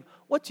wedding.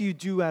 What do you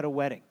do at a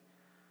wedding?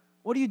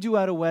 What do you do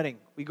at a wedding?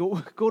 We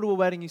go to a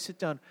wedding, you sit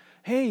down.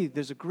 "Hey,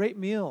 there's a great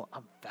meal.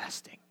 I'm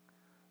fasting.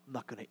 I'm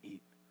not going to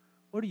eat."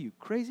 What are you,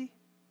 crazy?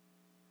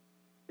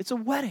 It's a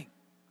wedding.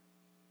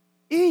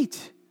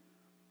 Eat.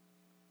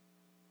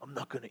 "I'm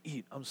not going to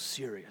eat. I'm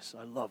serious.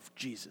 I love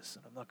Jesus,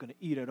 and I'm not going to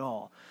eat at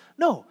all."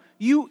 No,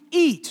 you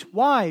eat.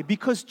 Why?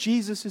 Because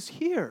Jesus is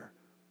here.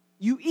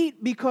 You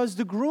eat because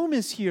the groom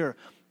is here.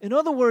 In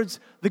other words,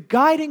 the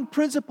guiding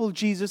principle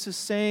Jesus is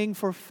saying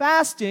for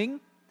fasting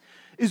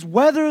is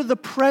whether the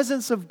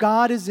presence of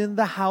God is in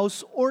the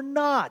house or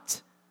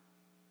not.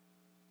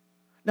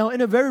 Now,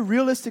 in a very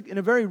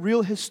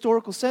real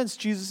historical sense,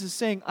 Jesus is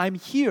saying, "I'm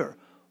here."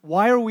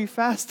 Why are we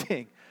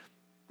fasting?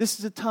 This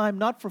is a time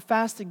not for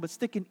fasting, but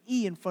stick an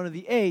E in front of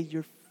the A.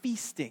 You're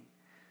feasting.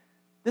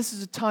 This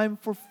is a time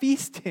for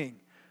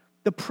feasting.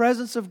 The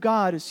presence of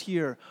God is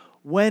here.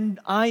 When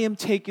I am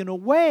taken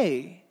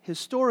away,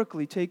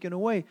 historically taken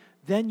away,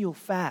 then you'll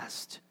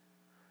fast.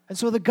 And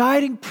so the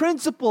guiding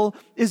principle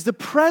is the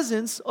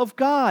presence of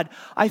God.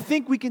 I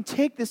think we can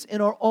take this in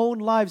our own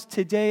lives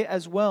today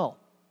as well.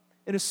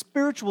 In a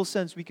spiritual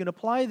sense, we can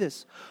apply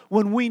this.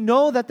 When we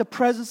know that the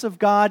presence of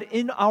God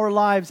in our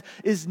lives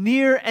is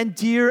near and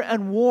dear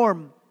and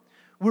warm,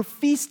 we're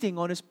feasting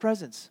on His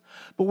presence.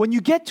 But when you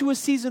get to a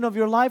season of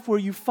your life where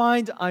you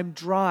find, "I'm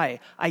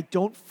dry, I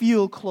don't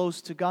feel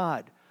close to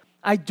God,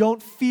 I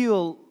don't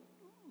feel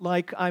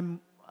like I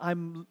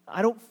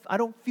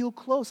don't feel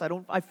close.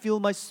 I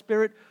feel my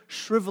spirit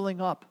shriveling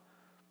up.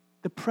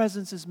 The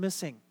presence is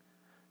missing."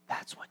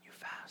 That's when you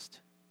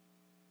fast.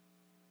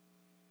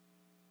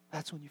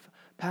 That's when you fast.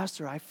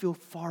 "Pastor, I feel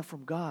far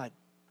from God.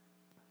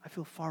 I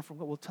feel far from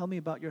God." Well, tell me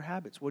about your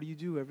habits. What do you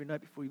do every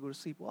night before you go to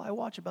sleep? "Well, I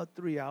watch about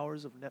 3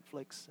 hours of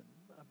Netflix, and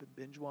I've been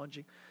binge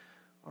watching."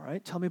 All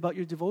right, tell me about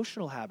your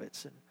devotional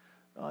habits.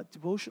 And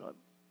devotional,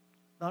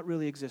 not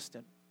really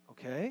existent.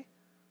 Okay,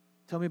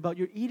 tell me about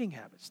your eating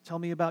habits. Tell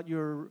me about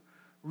your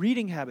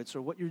reading habits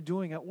or what you're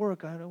doing at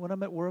work. I know when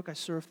I'm at work, I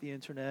surf the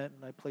internet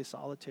and I play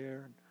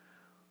solitaire.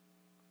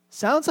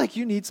 Sounds like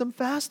you need some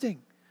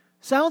fasting.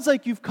 Sounds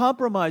like you've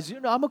compromised.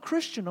 I'm a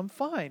Christian, I'm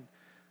fine.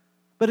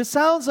 But it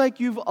sounds like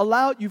you've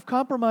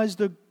compromised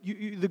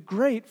the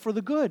great for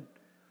the good.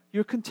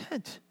 You're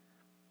content.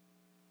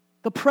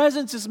 The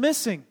presence is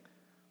missing.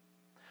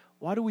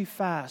 Why do we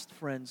fast,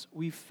 friends?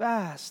 We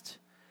fast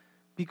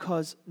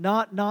because we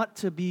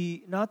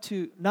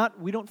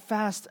don't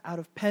fast out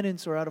of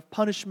penance or out of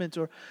punishment,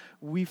 or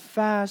we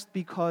fast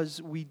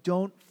because we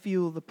don't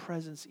feel the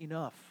presence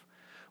enough.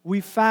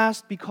 We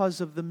fast because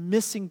of the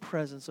missing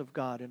presence of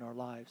God in our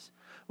lives.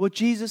 What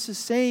Jesus is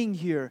saying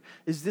here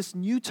is this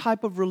new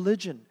type of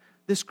religion,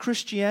 this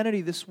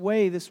Christianity, this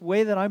way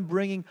that I'm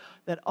bringing,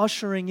 that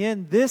ushering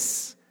in,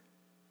 this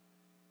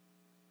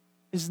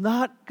is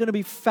not going to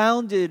be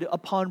founded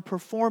upon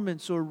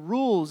performance or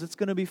rules. It's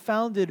going to be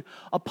founded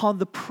upon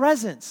the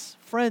presence.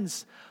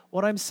 Friends,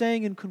 what I'm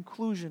saying in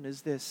conclusion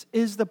is this: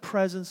 is the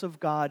presence of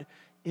God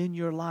in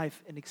your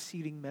life in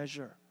exceeding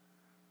measure?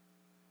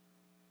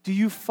 Do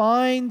you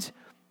find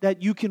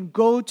that you can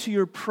go to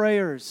your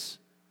prayers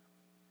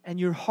and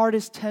your heart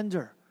is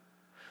tender?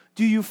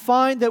 Do you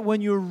find that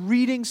when you're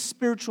reading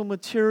spiritual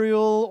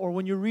material or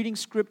when you're reading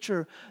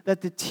Scripture,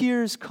 that the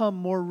tears come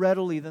more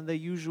readily than they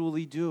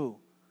usually do?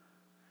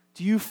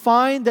 Do you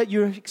find that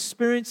you're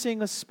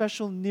experiencing a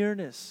special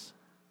nearness?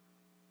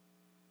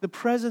 The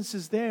presence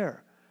is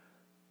there.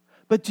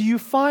 But do you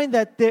find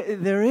that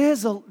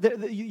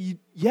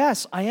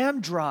yes, I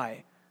am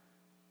dry.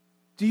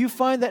 Do you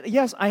find that,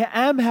 yes,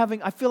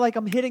 I feel like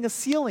I'm hitting a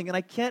ceiling and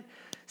I can't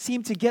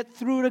seem to get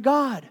through to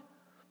God?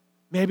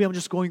 Maybe I'm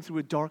just going through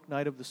a dark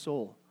night of the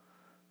soul.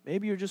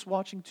 Maybe you're just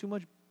watching too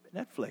much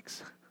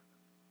Netflix.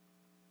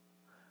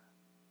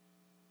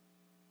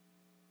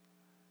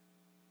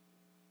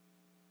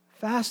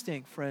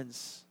 Fasting,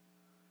 friends.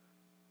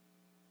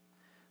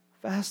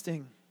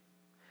 Fasting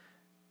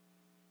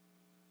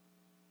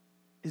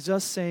is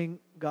us saying,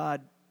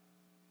 God,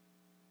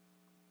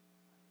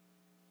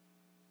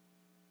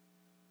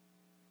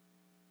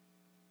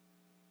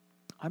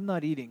 I'm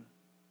not eating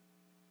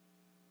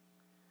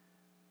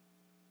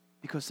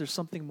because there's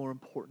something more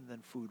important than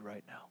food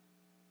right now.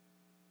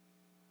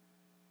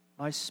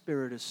 My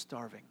spirit is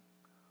starving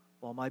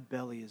while my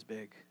belly is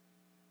big.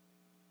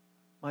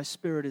 My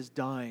spirit is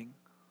dying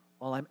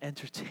while I'm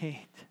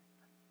entertained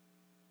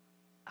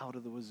out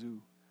of the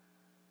wazoo.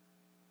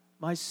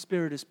 My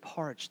spirit is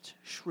parched,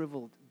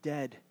 shriveled,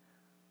 dead.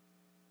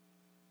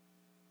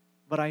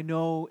 But I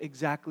know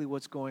exactly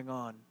what's going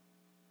on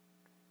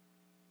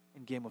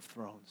in Game of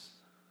Thrones.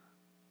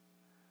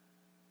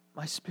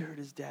 My spirit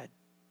is dead.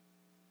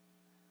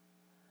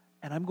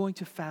 And I'm going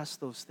to fast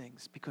those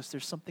things because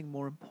there's something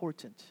more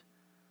important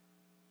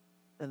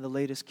than the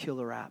latest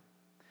killer app.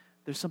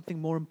 There's something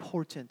more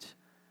important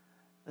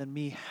than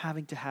me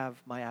having to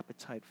have my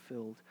appetite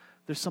filled.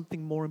 There's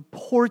something more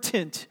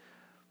important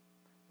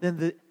than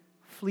the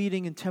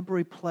fleeting and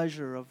temporary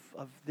pleasure of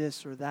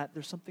this or that.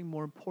 There's something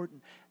more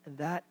important, and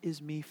that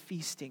is me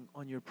feasting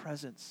on your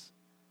presence.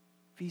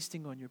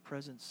 Feasting on your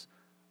presence.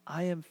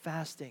 I am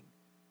fasting.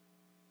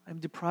 I'm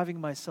depriving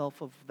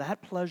myself of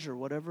that pleasure,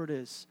 whatever it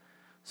is,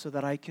 so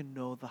that I can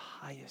know the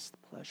highest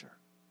pleasure.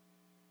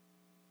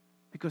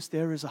 Because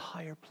there is a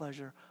higher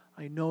pleasure.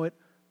 I know it.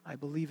 I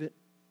believe it.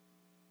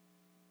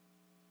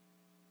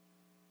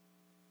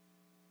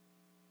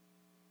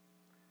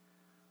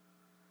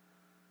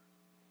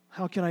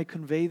 How can I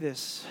convey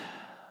this?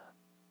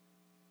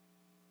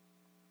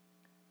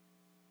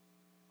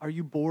 Are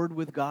you bored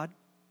with God?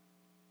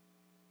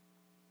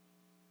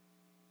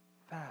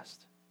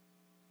 Fast.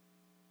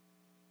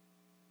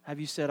 Have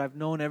you said, I've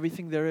known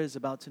everything there is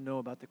to know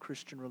about the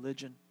Christian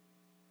religion?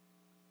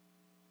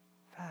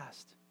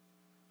 Fast.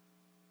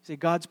 You say,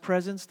 God's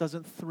presence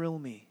doesn't thrill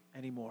me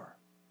anymore.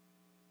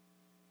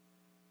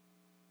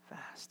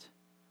 Fast.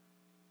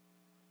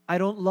 I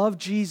don't love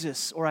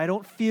Jesus, or I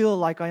don't feel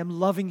like I am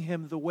loving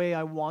Him the way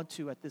I want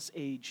to at this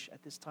age,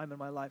 at this time in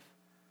my life.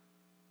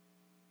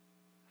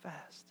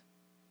 Fast.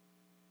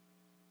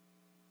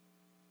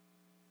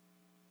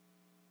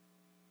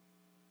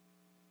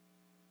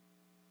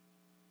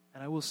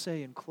 And I will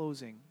say in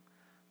closing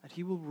that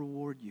He will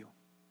reward you.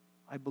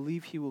 I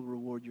believe He will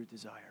reward your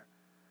desire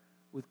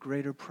with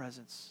greater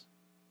presence,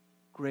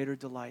 greater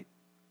delight,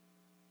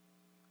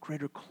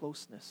 greater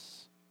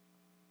closeness.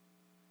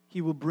 He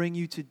will bring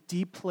you to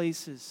deep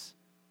places,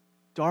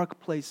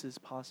 dark places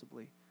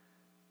possibly.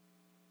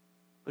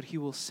 But He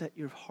will set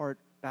your heart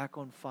back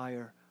on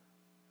fire.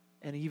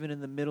 And even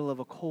in the middle of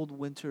a cold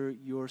winter,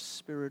 your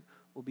spirit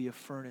will be a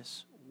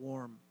furnace,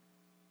 warm,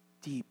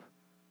 deep.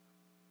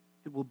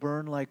 It will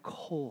burn like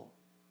coal,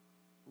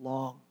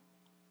 long,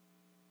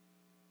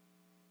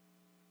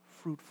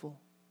 fruitful,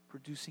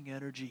 producing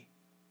energy,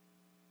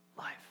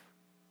 life.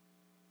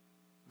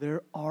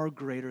 There are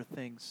greater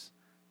things.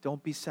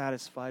 Don't be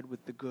satisfied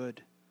with the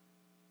good.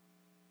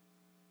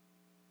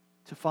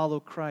 To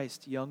follow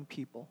Christ, young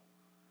people,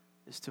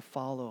 is to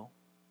follow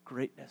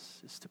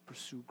greatness, is to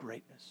pursue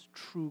greatness,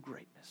 true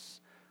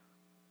greatness.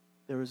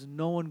 There is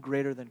no one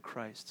greater than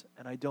Christ,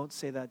 and I don't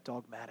say that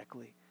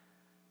dogmatically.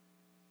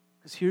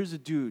 Because here's a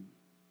dude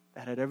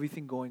that had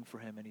everything going for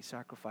him and he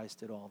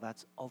sacrificed it all.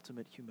 That's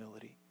ultimate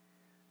humility.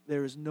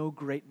 There is no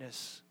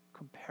greatness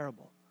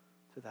comparable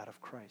to that of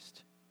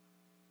Christ.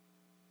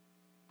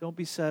 Don't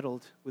be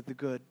settled with the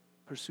good.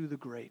 Pursue the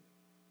great.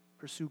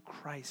 Pursue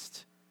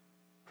Christ.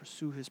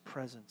 Pursue His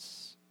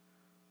presence.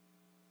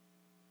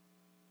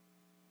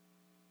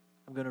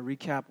 I'm going to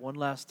recap one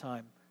last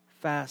time.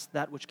 Fast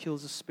that which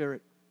kills the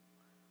spirit.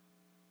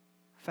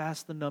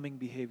 Fast the numbing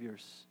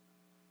behaviors.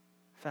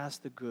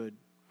 Fast the good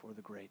for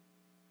the great.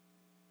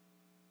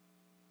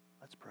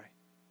 Let's pray.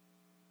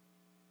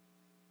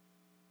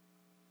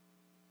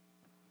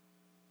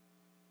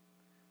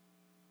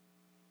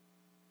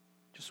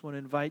 Just want to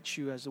invite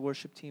you as the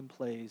worship team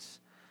plays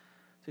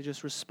to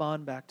just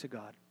respond back to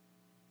God.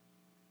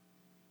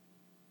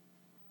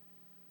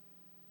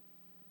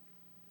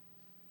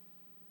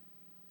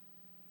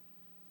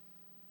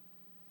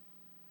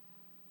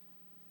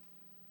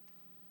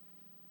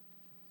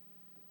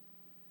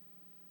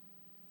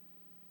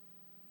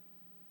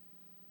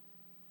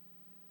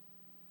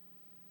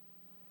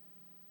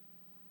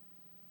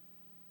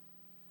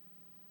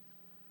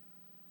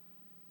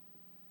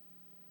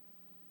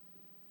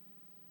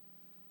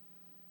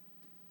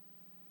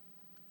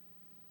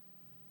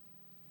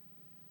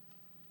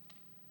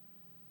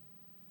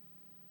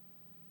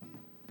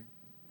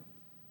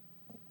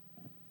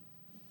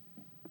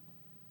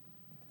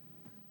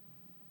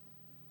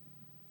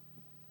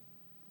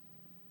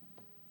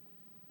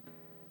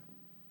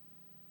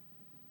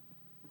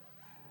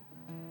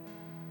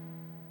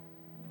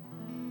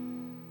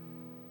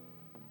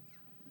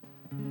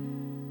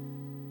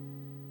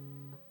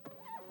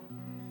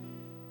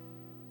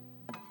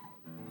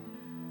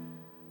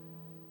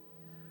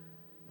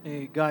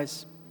 Hey,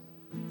 guys,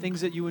 things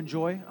that you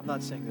enjoy, I'm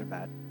not saying they're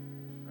bad.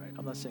 Right?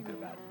 I'm not saying they're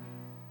bad.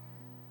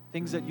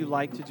 Things that you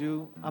like to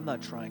do, I'm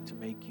not trying to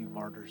make you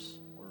martyrs,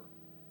 or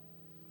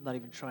I'm not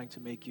even trying to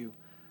make you,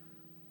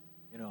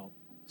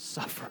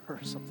 suffer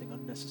or something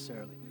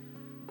unnecessarily.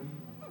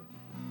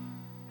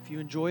 If you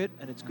enjoy it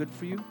and it's good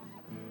for you,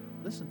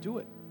 listen, do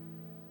it.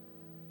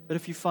 But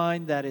if you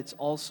find that it's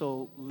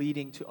also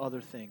leading to other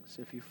things,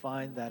 if you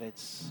find that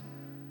it's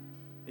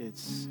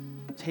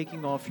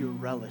taking off your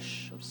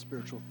relish of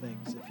spiritual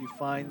things, if you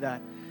find that,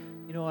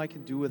 I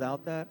can do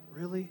without that,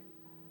 really?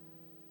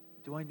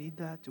 Do I need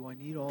that? Do I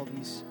need all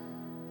these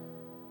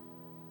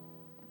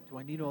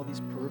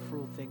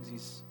peripheral things,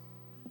 these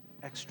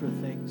extra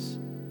things?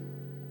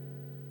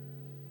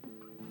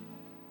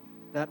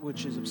 That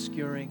which is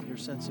obscuring your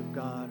sense of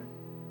God,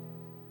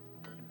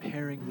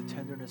 impairing the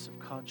tenderness of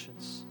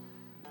conscience.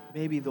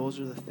 Maybe those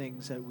are the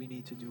things that we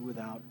need to do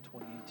without in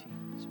 2018.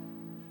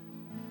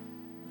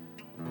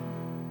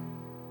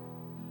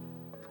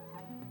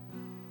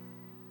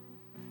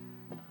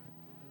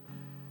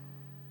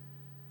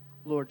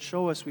 Lord,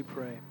 show us, we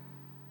pray.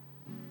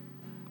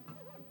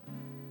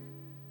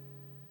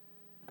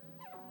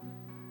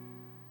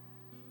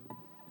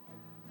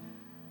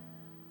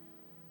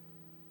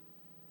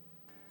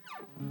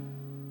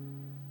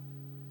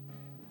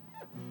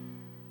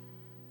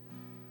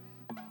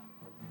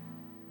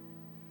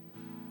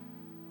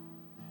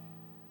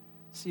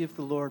 See if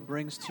the Lord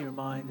brings to your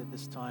mind at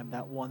this time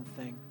that one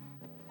thing.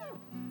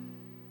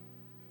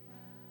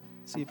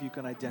 See if you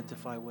can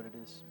identify what it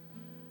is.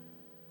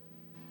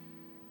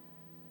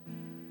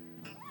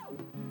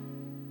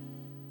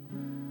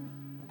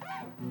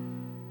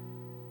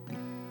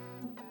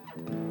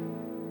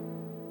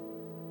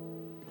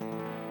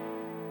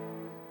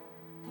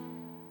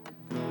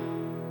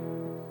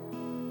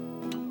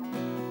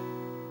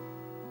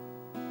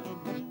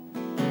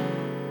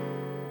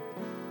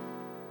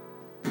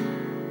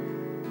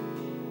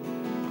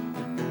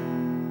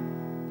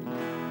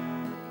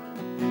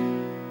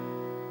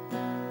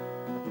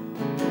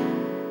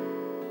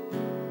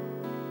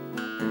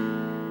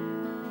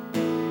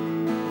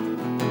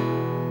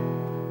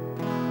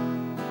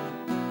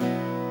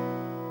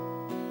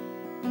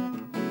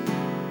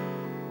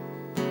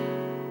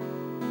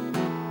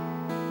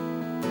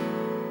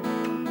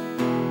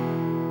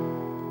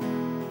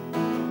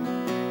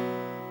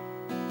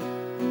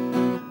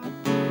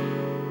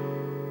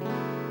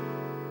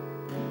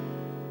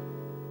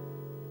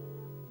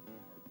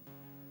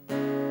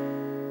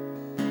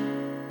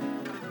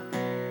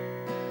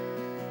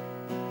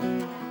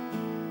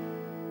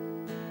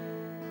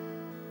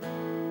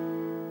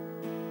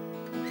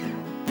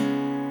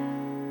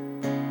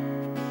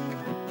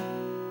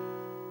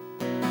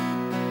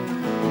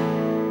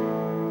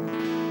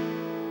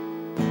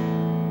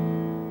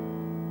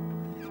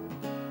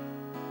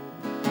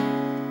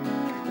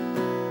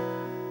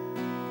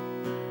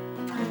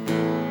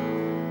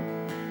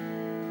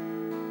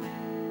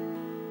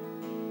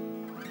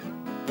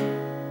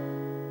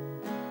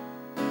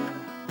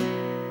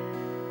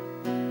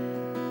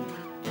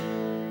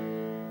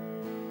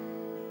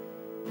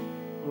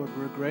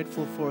 We're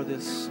grateful for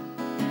this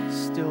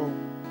still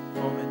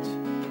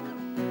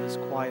moment, this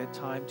quiet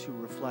time to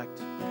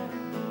reflect.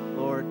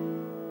 Lord,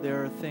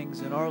 there are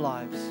things in our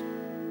lives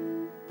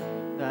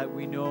that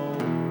we know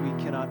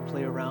we cannot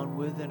play around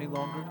with any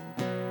longer,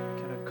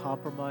 cannot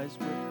compromise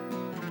with.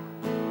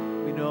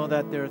 We know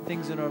that there are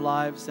things in our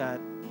lives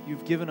that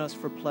you've given us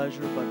for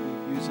pleasure, but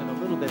we've used it a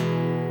little bit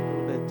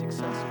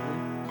excessively.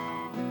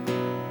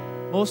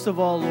 Most of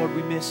all, Lord,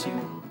 we miss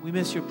you. We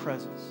miss your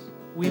presence.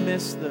 We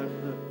miss the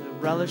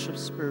relish of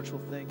spiritual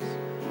things.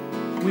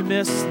 We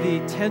miss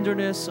the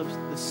tenderness of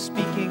the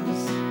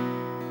speakings.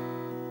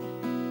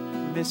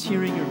 We miss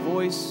hearing your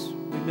voice.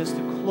 We miss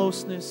the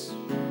closeness.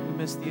 We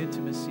miss the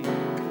intimacy.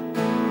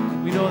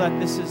 We know that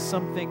this is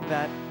something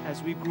that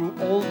as we grew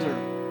older,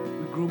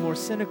 we grew more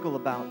cynical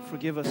about.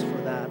 Forgive us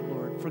for that,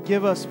 Lord.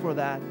 Forgive us for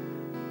that.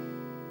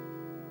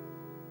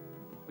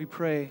 We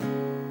pray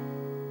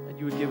that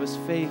you would give us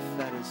faith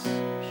that is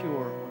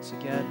pure once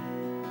again.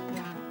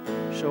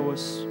 Show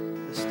us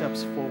the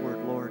steps forward,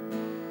 Lord,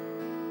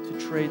 to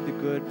trade the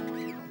good,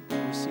 to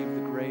receive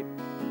the great.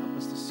 Help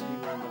us to see you,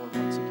 Lord,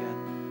 once again.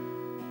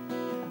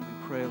 We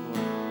pray, Lord,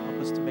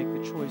 help us to make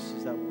the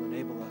choices that will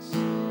enable us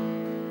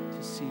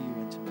to see you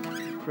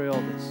intimately. We pray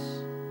all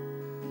this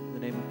in the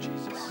name of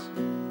Jesus.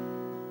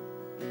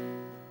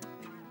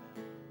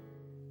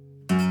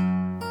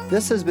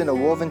 This has been a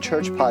Woven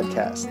Church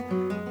podcast.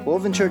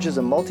 Woven Church is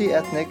a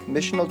multi-ethnic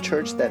missional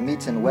church that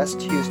meets in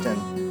West Houston.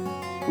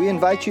 We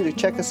invite you to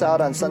check us out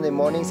on Sunday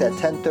mornings at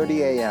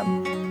 10:30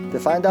 a.m. To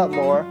find out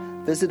more,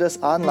 visit us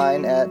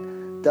online at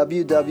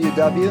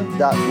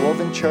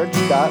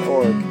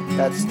www.wovenchurch.org.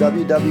 That's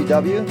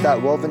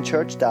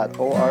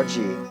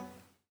www.wovenchurch.org.